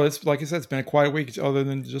 It's like I said, it's been a quiet week other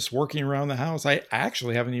than just working around the house. I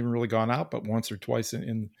actually haven't even really gone out, but once or twice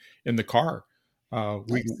in the car.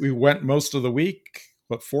 Nice. We went most of the week,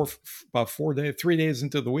 but 3 days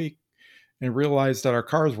into the week, and realized that our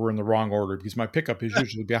cars were in the wrong order, because my pickup is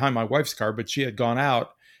usually behind my wife's car, but she had gone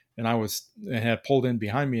out and I had pulled in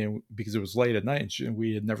behind me, because it was late at night, and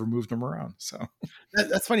we had never moved them around. So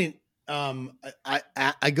that's funny.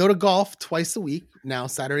 I go to golf twice a week now,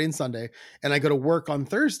 Saturday and Sunday, and I go to work on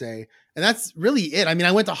Thursday, and that's really it. I mean,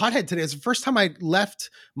 I went to Hothead today. It's the first time I left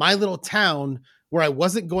my little town where I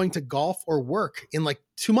wasn't going to golf or work in like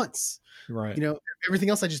 2 months. Right. Everything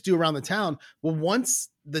else I just do around the town. Well, once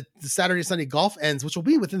the Saturday, Sunday golf ends, which will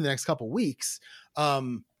be within the next couple of weeks,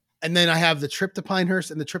 and then I have the trip to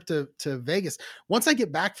Pinehurst and the trip to Vegas. Once I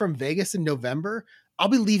get back from Vegas in November, I'll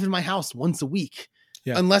be leaving my house once a week.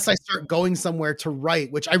 Yeah. Unless I start going somewhere to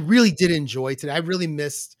write, which I really did enjoy today. I really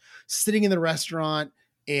missed sitting in the restaurant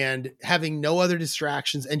and having no other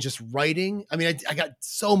distractions and just writing. I mean, I got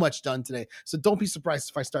so much done today. So don't be surprised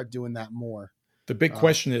if I start doing that more. The big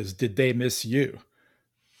question is, did they miss you?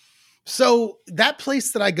 So that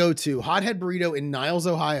place that I go to, Hothead Burrito in Niles,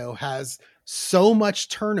 Ohio, has so much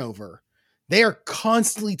turnover. They are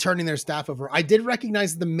constantly turning their staff over. I did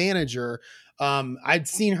recognize the manager. I'd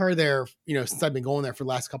seen her there, since I've been going there for the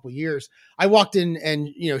last couple of years. I walked in and,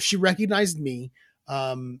 she recognized me.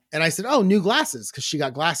 And I said, "Oh, new glasses," because she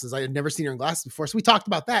got glasses. I had never seen her in glasses before. So we talked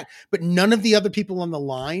about that, but none of the other people on the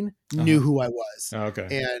line knew who I was. Oh,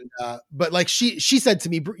 okay. And, but like she said to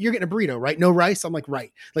me, "You're getting a burrito, right? No rice." I'm like,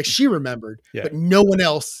 "Right." Like she remembered, but no one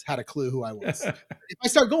else had a clue who I was. If I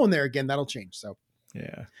start going there again, that'll change. So,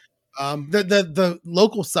 yeah. The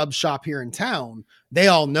local sub shop here in town, they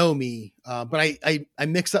all know me. But I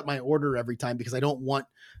mix up my order every time, because I don't want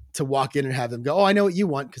to walk in and have them go, "Oh, I know what you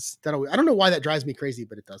want." Cause I don't know why that drives me crazy,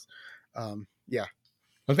 but it does. Yeah.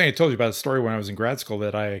 One thing I told you about a story when I was in grad school,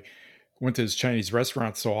 that I went to this Chinese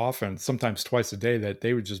restaurant so often, sometimes twice a day, that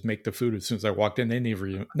they would just make the food as soon as I walked in. They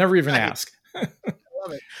never even ask. I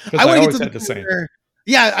love it. I always had the same.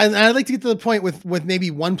 Yeah, I'd like to get to the point with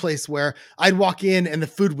maybe one place where I'd walk in and the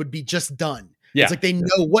food would be just done. Yeah. It's like they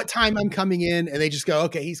know what time I'm coming in, and they just go,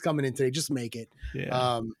 "Okay, he's coming in today. Just make it."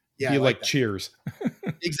 Yeah. Yeah. Like Cheers.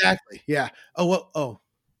 Exactly. Yeah. Oh, well. Oh,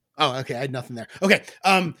 Oh, okay. I had nothing there. Okay.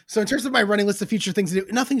 So in terms of my running list of future things to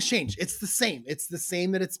do, nothing's changed. It's the same. It's the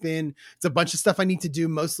same that it's been. It's a bunch of stuff I need to do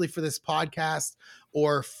mostly for this podcast,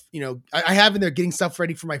 or, I have in there getting stuff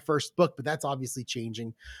ready for my first book, but that's obviously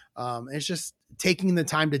changing. It's just taking the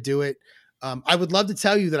time to do it. I would love to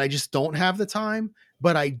tell you that I just don't have the time,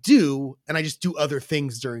 but I do. And I just do other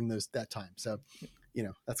things during that time. So,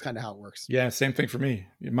 that's kind of how it works. Yeah. Same thing for me.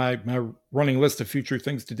 My running list of future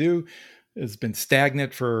things to do has been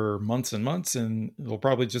stagnant for months and months, and it'll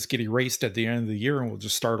probably just get erased at the end of the year and we'll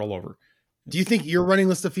just start all over. Do you think your running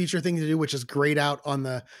list of future things to do, which is grayed out on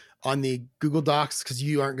the Google Docs because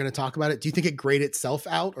you aren't going to talk about it, do you think it grayed itself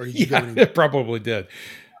out, or did you it probably did.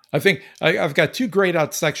 I think I've got two grayed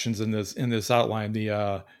out sections in this outline,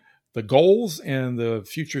 the goals and the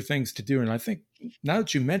future things to do. And I think now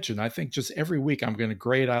that you mentioned, I think just every week I'm going to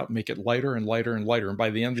grade out, make it lighter and lighter and lighter. And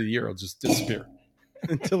by the end of the year, it'll just disappear.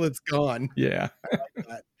 Until it's gone. Yeah. I like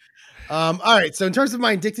that. All right. So in terms of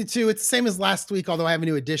my addicted to, it's the same as last week, although I have a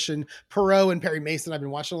new addition, Perot and Perry Mason. I've been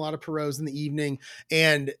watching a lot of Perots in the evening,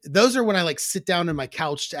 and those are when I sit down on my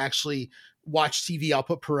couch to actually watch TV. I'll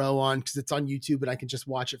put Perot on because it's on YouTube and I can just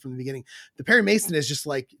watch it from the beginning. The Perry Mason is just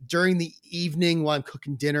during the evening while I'm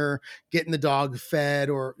cooking dinner, getting the dog fed,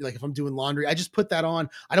 or if I'm doing laundry, I just put that on.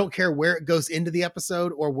 I don't care where it goes into the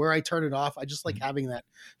episode or where I turn it off. I just like having that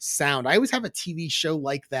sound. I always have a TV show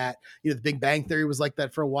like that. The Big Bang Theory was like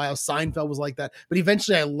that for a while. Seinfeld was like that, but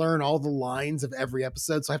eventually I learn all the lines of every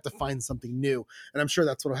episode. So I have to find something new. And I'm sure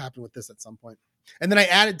that's what will happen with this at some point. And then I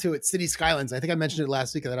added to it City Skylines. I think I mentioned it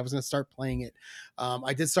last week that I was going to start playing it.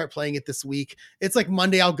 I did start playing it this week. It's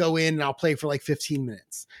Monday I'll go in and I'll play for 15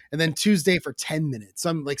 minutes. And then Tuesday for 10 minutes. So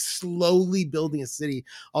I'm slowly building a city.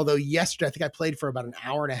 Although yesterday, I think I played for about an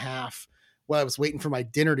hour and a half while I was waiting for my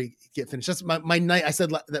dinner to get finished. That's my night. I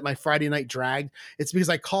said that my Friday night dragged. It's because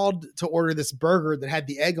I called to order this burger that had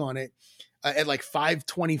the egg on it at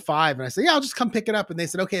 5:25. And I said, yeah, I'll just come pick it up. And they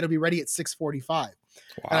said, okay, it'll be ready at 6:45. Wow.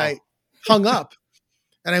 And I hung up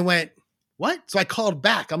and I went, what? So I called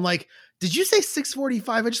back. I'm like, did you say 6:45?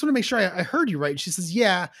 I just want to make sure I heard you right. And she says,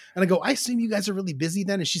 yeah. And I go, I assume you guys are really busy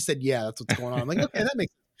then. And she said, yeah, that's what's going on. I'm like, okay, that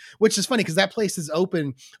makes sense. Which is funny because that place is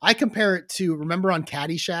open. I compare it to, remember on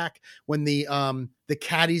Caddyshack when the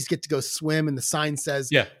caddies get to go swim and the sign says,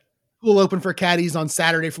 yeah, pool open for caddies on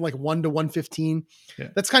Saturday from 1 to 1:15. Yeah.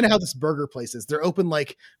 That's kind of how this burger place is. They're open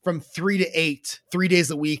from 3 to 8, 3 days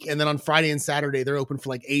a week. And then on Friday and Saturday, they're open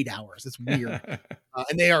for 8 hours. It's weird.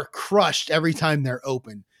 And they are crushed every time they're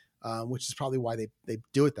open, which is probably why they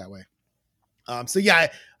do it that way. So yeah,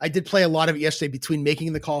 I did play a lot of it yesterday between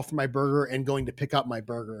making the call for my burger and going to pick up my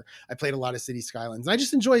burger. I played a lot of City Skylines. And I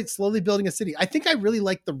just enjoyed slowly building a city. I think I really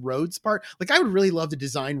like the roads part. I would really love to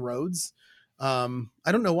design roads. I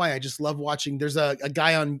don't know why. I just love watching. There's a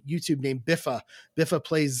guy on YouTube named Biffa. Biffa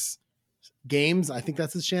plays games. I think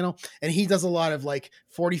that's his channel. And he does a lot of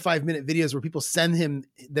 45-minute videos where people send him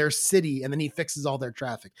their city and then he fixes all their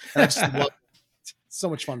traffic. And I just love it. It's so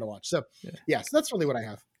much fun to watch. So yeah, so that's really what I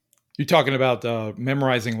have. You're talking about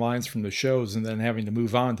memorizing lines from the shows and then having to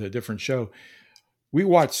move on to a different show. We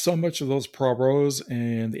watched so much of those Poirot's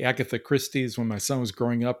and the Agatha Christie's when my son was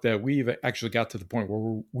growing up that we've actually got to the point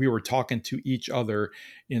where we were talking to each other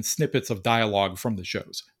in snippets of dialogue from the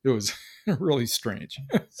shows. It was really strange.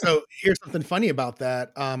 So here's something funny about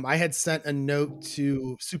that. I had sent a note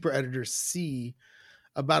to Super Editor C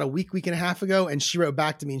about a week and a half ago, and she wrote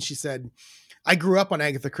back to me and she said, I grew up on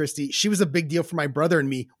Agatha Christie. She was a big deal for my brother and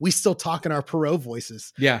me. We still talk in our Poirot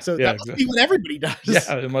voices. Yeah. So that must be what everybody does.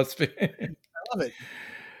 Yeah, it must be. I love it.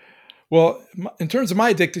 Well, in terms of my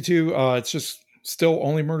addicted to, it's just still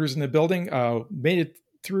Only Murders in the Building. Made it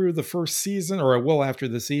through the first season, or I will after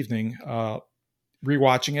this evening,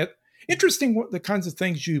 rewatching it. Interesting the kinds of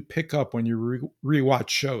things you pick up when you rewatch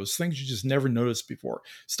shows, things you just never noticed before.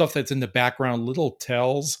 Stuff that's in the background, little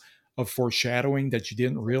tells of foreshadowing that you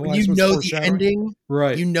didn't realize was the foreshadowing. Ending,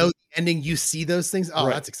 right? You know the ending, you see those things. Oh,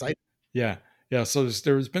 right. That's exciting. Yeah. Yeah, so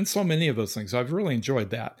there's been so many of those things. So I've really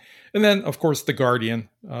enjoyed that. And then, of course, The Guardian,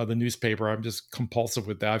 the newspaper. I'm just compulsive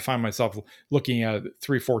with that. I find myself looking at it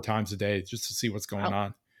 3-4 times a day just to see what's going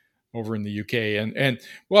on over in the UK. And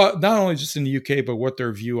well, not only just in the UK, but what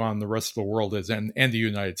their view on the rest of the world is and the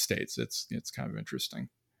United States. It's kind of interesting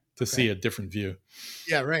to see a different view.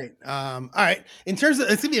 Yeah, right. All right. In terms of,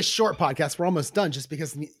 it's going to be a short podcast. We're almost done just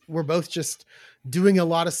because we're both just doing a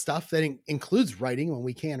lot of stuff that includes writing when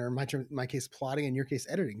we can, or in my case, plotting, in your case,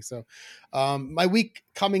 editing. So my week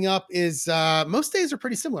coming up is most days are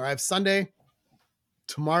pretty similar. I have Sunday.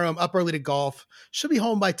 Tomorrow I'm up early to golf. Should be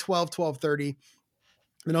home by 12:30.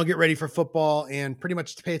 Then I'll get ready for football and pretty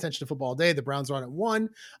much pay attention to football all day. The Browns are on at 1.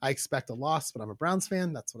 I expect a loss, but I'm a Browns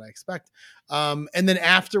fan. That's what I expect. And then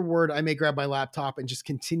afterward, I may grab my laptop and just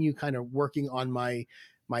continue kind of working on my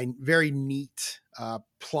very neat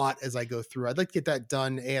plot as I go through. I'd like to get that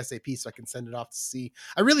done ASAP so I can send it off to see.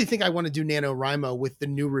 I really think I want to do NaNoWriMo with the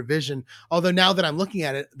new revision. Although now that I'm looking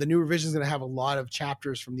at it, the new revision is going to have a lot of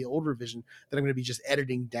chapters from the old revision that I'm going to be just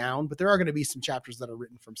editing down, but there are going to be some chapters that are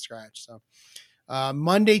written from scratch. So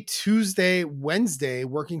Monday, Tuesday, Wednesday,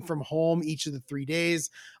 working from home each of the 3 days.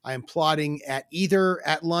 I am plotting either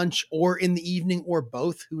at lunch or in the evening or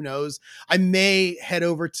both. Who knows? I may head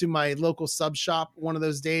over to my local sub shop one of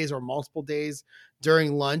those days or multiple days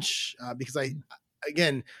during lunch because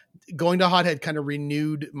again, going to Hothead kind of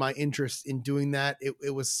renewed my interest in doing that.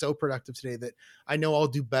 It was so productive today that I know I'll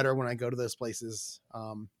do better when I go to those places.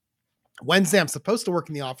 Wednesday, I'm supposed to work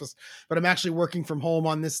in the office, but I'm actually working from home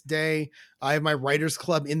on this day. I have my writers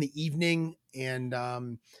club in the evening, and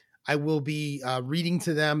I will be reading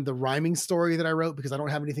to them the rhyming story that I wrote because I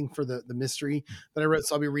don't have anything for the mystery that I wrote.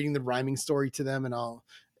 So I'll be reading the rhyming story to them,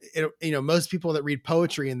 and most people that read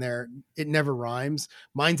poetry in there, it never rhymes.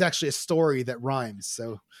 Mine's actually a story that rhymes.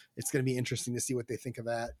 So it's going to be interesting to see what they think of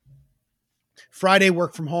that. Friday,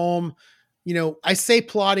 work from home. I say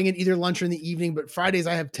plotting at either lunch or in the evening, but Fridays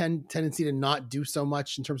I have tendency to not do so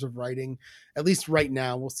much in terms of writing, at least right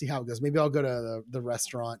now. We'll see how it goes. Maybe I'll go to the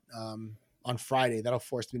restaurant on Friday. That'll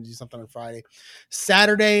force me to do something on Friday.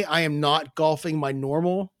 Saturday, I am not golfing my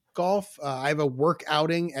normal golf. I have a work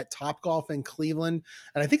outing at Topgolf in Cleveland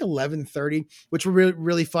at I think 11:30, which were really,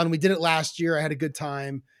 really fun. We did it last year. I had a good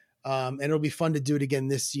time. And it'll be fun to do it again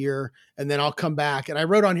this year. And then I'll come back. And I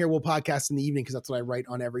wrote on here, we'll podcast in the evening because that's what I write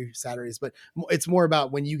on every Saturdays. But it's more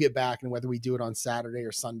about when you get back and whether we do it on Saturday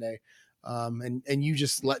or Sunday. And you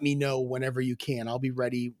just let me know whenever you can. I'll be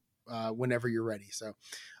ready whenever you're ready. So,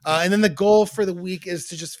 and then the goal for the week is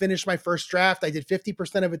to just finish my first draft. I did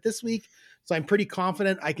 50% of it this week. So I'm pretty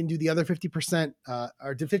confident I can do the other 50%,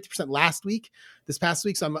 or did 50% this past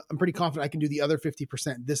week. So I'm pretty confident I can do the other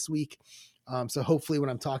 50% this week. So hopefully when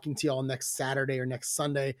I'm talking to y'all next Saturday or next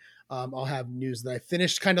Sunday, I'll have news that I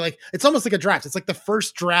finished kind of like, it's almost like a draft. It's like the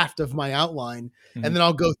first draft of my outline. Mm-hmm. And then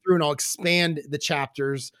I'll go through and I'll expand the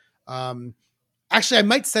chapters. Actually, I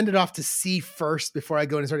might send it off to C first before I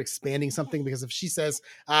go and start expanding something, because if she says,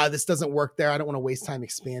 this doesn't work there, I don't want to waste time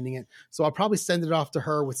expanding it. So I'll probably send it off to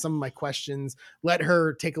her with some of my questions, let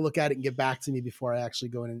her take a look at it and get back to me before I actually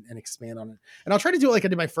go in and expand on it. And I'll try to do it like I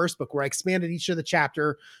did my first book, where I expanded each of the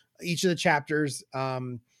chapters.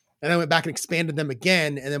 And I went back and expanded them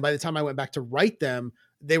again. And then by the time I went back to write them,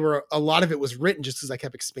 a lot of it was written just because I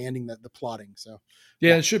kept expanding the plotting. So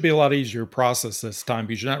yeah, it should be a lot easier process this time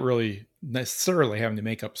because you're not really necessarily having to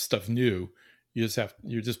make up stuff new. You're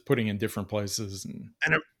just putting in different places.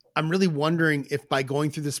 And I'm really wondering if by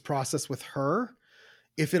going through this process with her,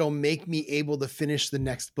 if it'll make me able to finish the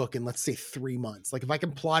next book in, let's say, 3 months. Like if I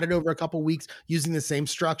can plot it over a couple of weeks using the same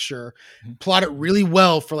structure, plot it really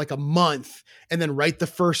well for like a month, and then write the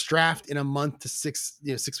first draft in a month to 6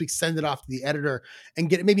 weeks, send it off to the editor and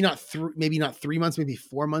get it. Maybe not 3 months, maybe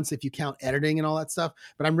 4 months if you count editing and all that stuff.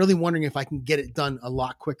 But I'm really wondering if I can get it done a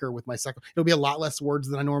lot quicker with my second. It'll be a lot less words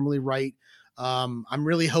than I normally write. I'm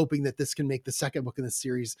really hoping that this can make the second book in the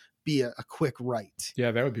series be a quick write.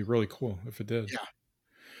 Yeah, that would be really cool if it did. Yeah.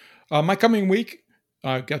 My coming week,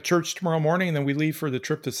 got church tomorrow morning, and then we leave for the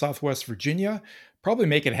trip to Southwest Virginia. Probably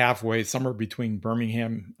make it halfway, somewhere between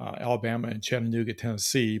Birmingham, Alabama, and Chattanooga,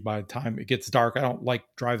 Tennessee. By the time it gets dark, I don't like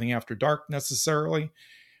driving after dark necessarily.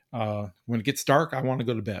 When it gets dark, I want to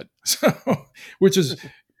go to bed, which is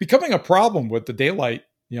becoming a problem with the daylight,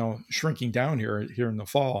 shrinking down here in the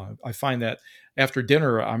fall. I find that after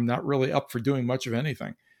dinner, I'm not really up for doing much of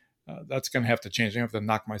anything. That's going to have to change. I have to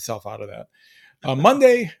knock myself out of that.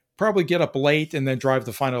 Monday, probably get up late and then drive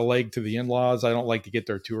the final leg to the in-laws. I don't like to get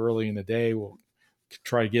there too early in the day. We'll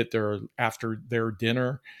try to get there after their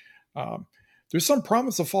dinner. There's some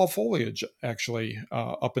promise of fall foliage, actually,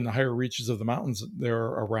 up in the higher reaches of the mountains there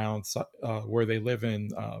around where they live in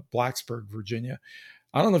Blacksburg, Virginia.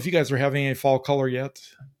 I don't know if you guys are having any fall color yet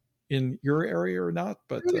in your area or not,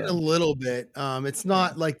 but we're getting a little bit. It's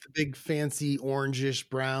not like the big fancy orangish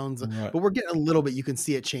browns, right, but we're getting a little bit. You can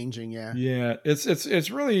see it changing. Yeah. It's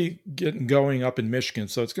really getting going up in Michigan,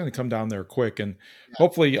 so it's going to come down there quick, and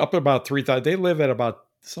hopefully up about 3,000. They live at about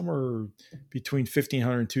somewhere between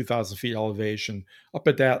 1,500 and 2,000 feet elevation. Up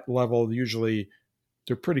at that level, usually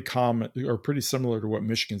they're pretty common or pretty similar to what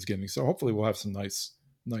Michigan's getting. So hopefully we'll have some nice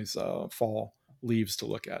fall leaves to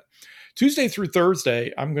look at. Tuesday through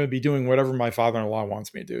Thursday, I'm going to be doing whatever my father-in-law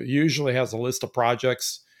wants me to do. He usually has a list of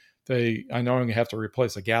projects I know I'm gonna have to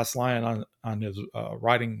replace a gas line on his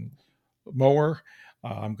riding mower.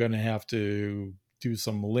 I'm gonna have to do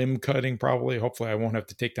some limb cutting probably. Hopefully, I won't have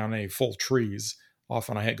to take down any full trees.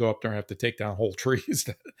 Often I go up there and have to take down whole trees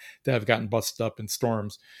that have gotten busted up in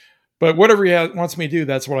storms. But whatever he wants me to do,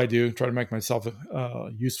 that's what I do. Try to make myself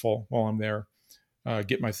useful while I'm there.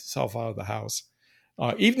 Get myself out of the house.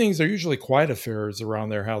 Evenings are usually quiet affairs around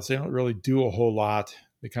their house. They don't really do a whole lot.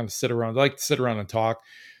 They kind of sit around. They like to sit around and talk.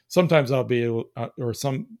 Sometimes I'll be able, or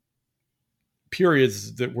some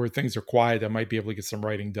periods where things are quiet, I might be able to get some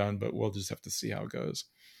writing done, but we'll just have to see how it goes.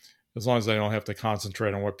 As long as I don't have to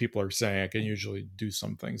concentrate on what people are saying, I can usually do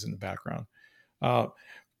some things in the background.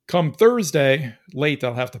 Come Thursday, late,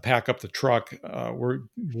 I'll have to pack up the truck.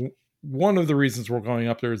 One of the reasons we're going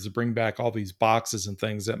up there is to bring back all these boxes and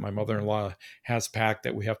things that my mother-in-law has packed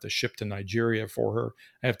that we have to ship to Nigeria for her.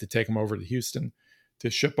 I have to take them over to Houston to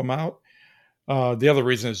ship them out. The other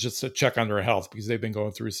reason is just to check on their health because they've been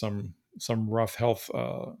going through some rough health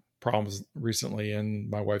problems recently, and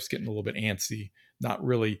my wife's getting a little bit antsy, not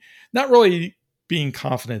really being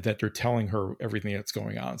confident that they're telling her everything that's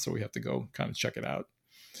going on. So we have to go kind of check it out.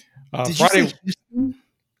 Did Friday, you say Houston?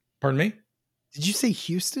 Pardon me? Did you say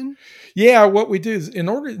Houston? Yeah, what we do is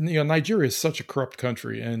Nigeria is such a corrupt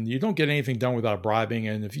country and you don't get anything done without bribing.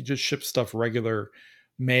 And if you just ship stuff regular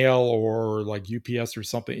mail or like UPS or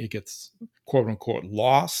something, it gets quote unquote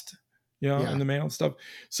lost, in the mail and stuff.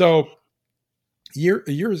 So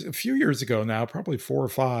a few years ago now, probably 4 or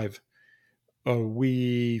 5,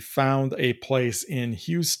 we found a place in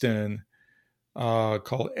Houston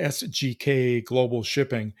called SGK Global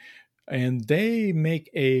Shipping. And they make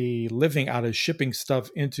a living out of shipping stuff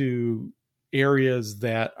into areas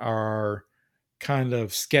that are kind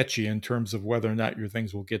of sketchy in terms of whether or not your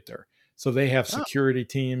things will get there. So they have security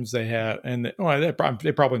teams. They have,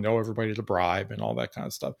 they probably know everybody to bribe and all that kind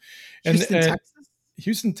of stuff.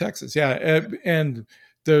 Houston, Texas, yeah. And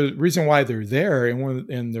the reason why they're there and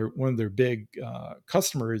one of their big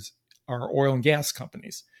customers are oil and gas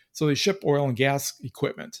companies. So they ship oil and gas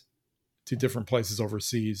equipment to different places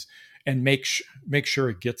overseas and make sure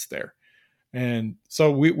it gets there. And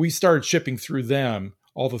so we started shipping through them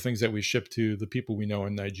all the things that we ship to the people we know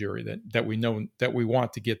in Nigeria that we know that we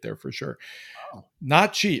want to get there for sure. Wow.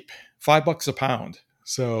 Not cheap, $5 a pound.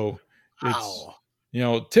 So it's,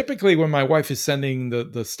 typically when my wife is sending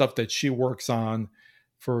the stuff that she works on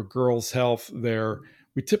for girls' health there,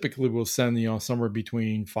 we typically will send, somewhere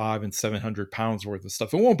between 500 and 700 pounds worth of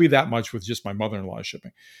stuff. It won't be that much with just my mother-in-law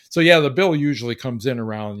shipping. So yeah, the bill usually comes in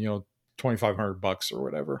around, $2,500 or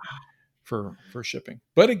whatever for shipping,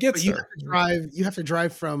 but it gets there. You have to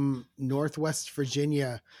drive from Northwest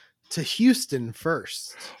Virginia to Houston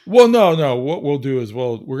first. Well, no. What we'll do is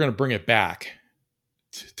we're going to bring it back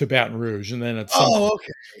to Baton Rouge. And then at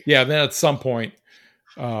some point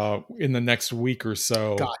in the next week or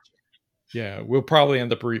so, gotcha. Yeah, we'll probably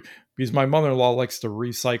end up because my mother-in-law likes to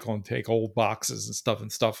recycle and take old boxes and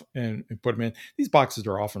stuff and put them in. These boxes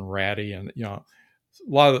are often ratty and,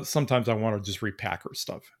 sometimes I want to just repack her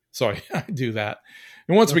stuff. So I do that.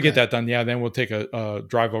 And once we get that done, then we'll take a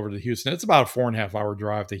drive over to Houston. It's about a 4.5 hour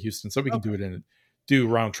drive to Houston. So we can do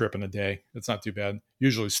round trip in a day. It's not too bad.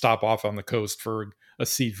 Usually stop off on the coast for a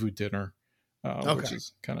seafood dinner, which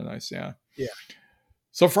is kind of nice. Yeah. Yeah.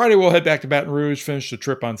 So Friday we'll head back to Baton Rouge, finish the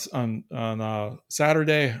trip on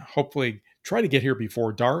Saturday. Hopefully try to get here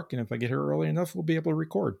before dark. And if I get here early enough, we'll be able to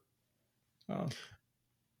record.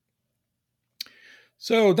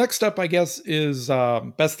 So next up, I guess, is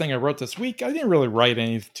best thing I wrote this week. I didn't really write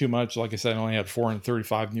any too much. Like I said, I only had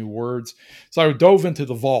 435 new words. So I dove into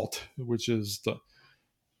the vault, which is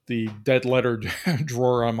the dead letter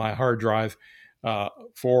drawer on my hard drive,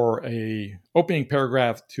 for a opening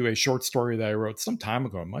paragraph to a short story that I wrote some time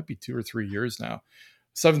ago. It might be 2 or 3 years now.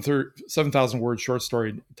 7,000 word short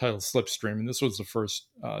story titled Slipstream. And this was the first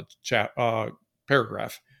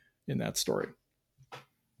paragraph in that story.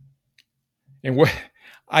 And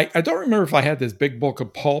I don't remember if I had this big bulk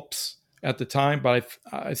of pulps at the time, but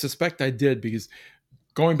I suspect I did because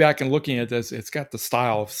going back and looking at this, it's got the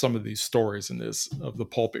style of some of these stories of the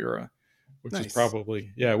pulp era. Which is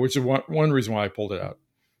probably, which is one reason why I pulled it out.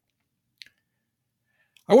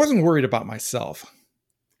 I wasn't worried about myself.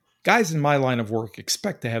 Guys in my line of work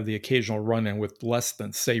expect to have the occasional run-in with less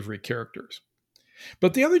than savory characters.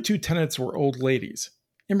 But the other 2 tenants were old ladies,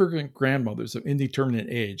 immigrant grandmothers of indeterminate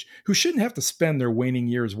age, who shouldn't have to spend their waning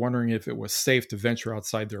years wondering if it was safe to venture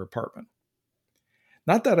outside their apartment.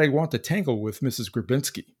 Not that I want to tangle with Mrs.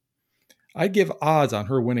 Grabinski. I'd give odds on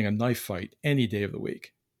her winning a knife fight any day of the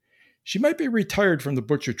week. She might be retired from the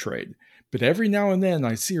butcher trade, but every now and then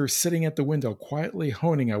I see her sitting at the window quietly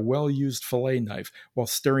honing a well-used fillet knife while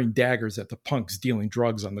staring daggers at the punks dealing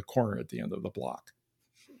drugs on the corner at the end of the block.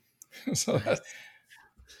 So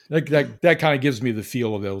that kind of gives me the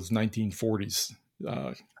feel of those 1940s.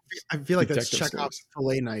 I feel like that's Chekhov's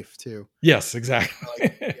fillet knife too. Yes,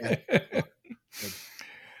 exactly.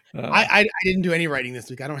 I didn't do any writing this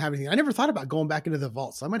week. I don't have anything. I never thought about going back into the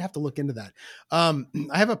vault, so I might have to look into that. I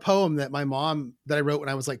have a poem that I wrote when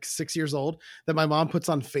I was like 6 years old that my mom puts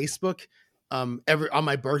on Facebook on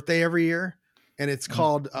my birthday every year, and it's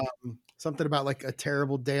called something about like a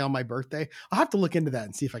terrible day on my birthday. I'll have to look into that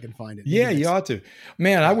and see if I can find it. Yeah, you ought to.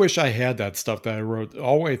 Man, I wish I had that stuff that I wrote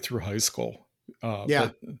all the way through high school.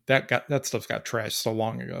 But that stuff got trashed so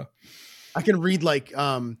long ago. I can read like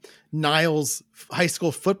Niles high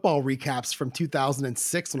school football recaps from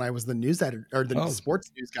 2006 when I was the news editor or the sports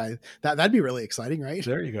news guy. That'd be really exciting, right?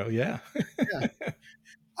 There you go. Yeah.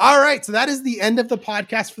 All right. So that is the end of the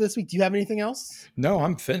podcast for this week. Do you have anything else? No,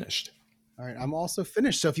 I'm finished. All right. I'm also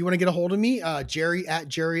finished. So if you want to get a hold of me, Jerry at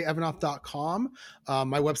jerryevanoff.com.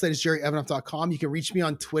 My website is jerryevanoff.com. You can reach me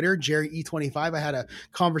on Twitter, JerryE25. I had a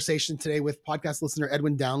conversation today with podcast listener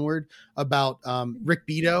Edwin Downward about Rick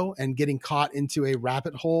Beato and getting caught into a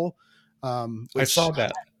rabbit hole. I saw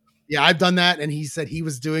that. Yeah, I've done that. And he said he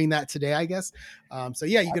was doing that today, I guess. So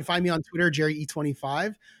yeah, you can find me on Twitter,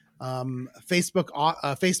 JerryE25.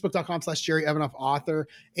 Facebook.com/Jerry Evanoff author.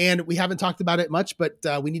 And we haven't talked about it much, but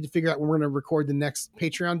we need to figure out when we're going to record the next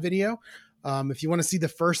Patreon video. If you want to see the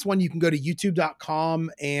first one, you can go to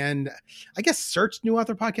youtube.com and I guess search New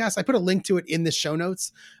Author Podcast. I put a link to it in the show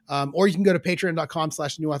notes. Or you can go to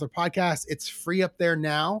patreon.com/New Author Podcast. It's free up there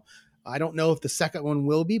now. I don't know if the second one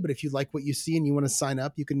will be, but if you like what you see and you want to sign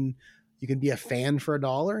up, you can be a fan for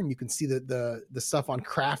 $1 and you can see the stuff on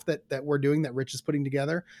craft that we're doing that Rich is putting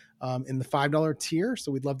together in the $5 tier.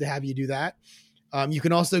 So we'd love to have you do that. You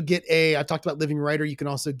can also get I talked about Living Writer. You can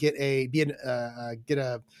also get a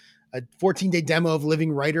 14-day demo of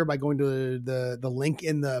Living Writer by going to the link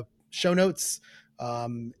in the show notes.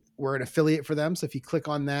 We're an affiliate for them. So if you click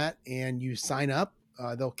on that and you sign up,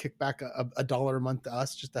 they'll kick back $1 a month to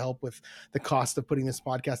us just to help with the cost of putting this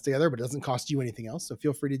podcast together, but it doesn't cost you anything else. So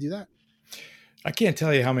feel free to do that. I can't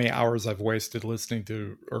tell you how many hours I've wasted listening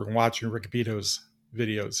to or watching Rick Beato's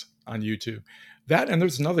videos on YouTube. That, and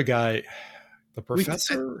there's another guy, the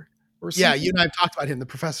professor or something. Yeah, you and I have talked about him, the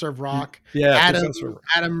professor of rock. Yeah,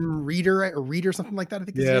 Adam Reeder or Reeder, something like that. I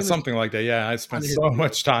think. Yeah, something like that. Yeah, I spent so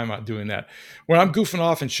much time on doing that. When I'm goofing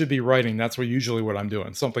off and should be writing, that's usually what I'm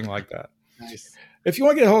doing. Something like that. Nice. If you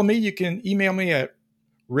want to get a hold of me, you can email me at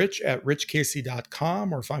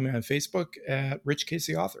rich@richcasey.com or find me on Facebook at Rich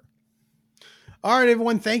Casey Author. All right,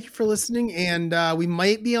 everyone. Thank you for listening. And we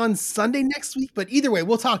might be on Sunday next week, but either way,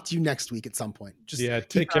 we'll talk to you next week at some point. Just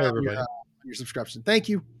take care, everybody. Your subscription. Thank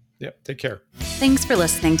you. Yep. Take care. Thanks for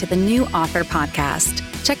listening to the New Author Podcast.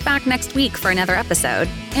 Check back next week for another episode.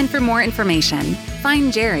 And for more information,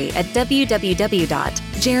 find Jerry at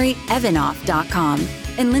www.jerryevanoff.com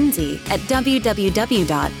and Lindsay at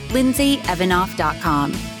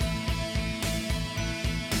www.lindsayevanoff.com.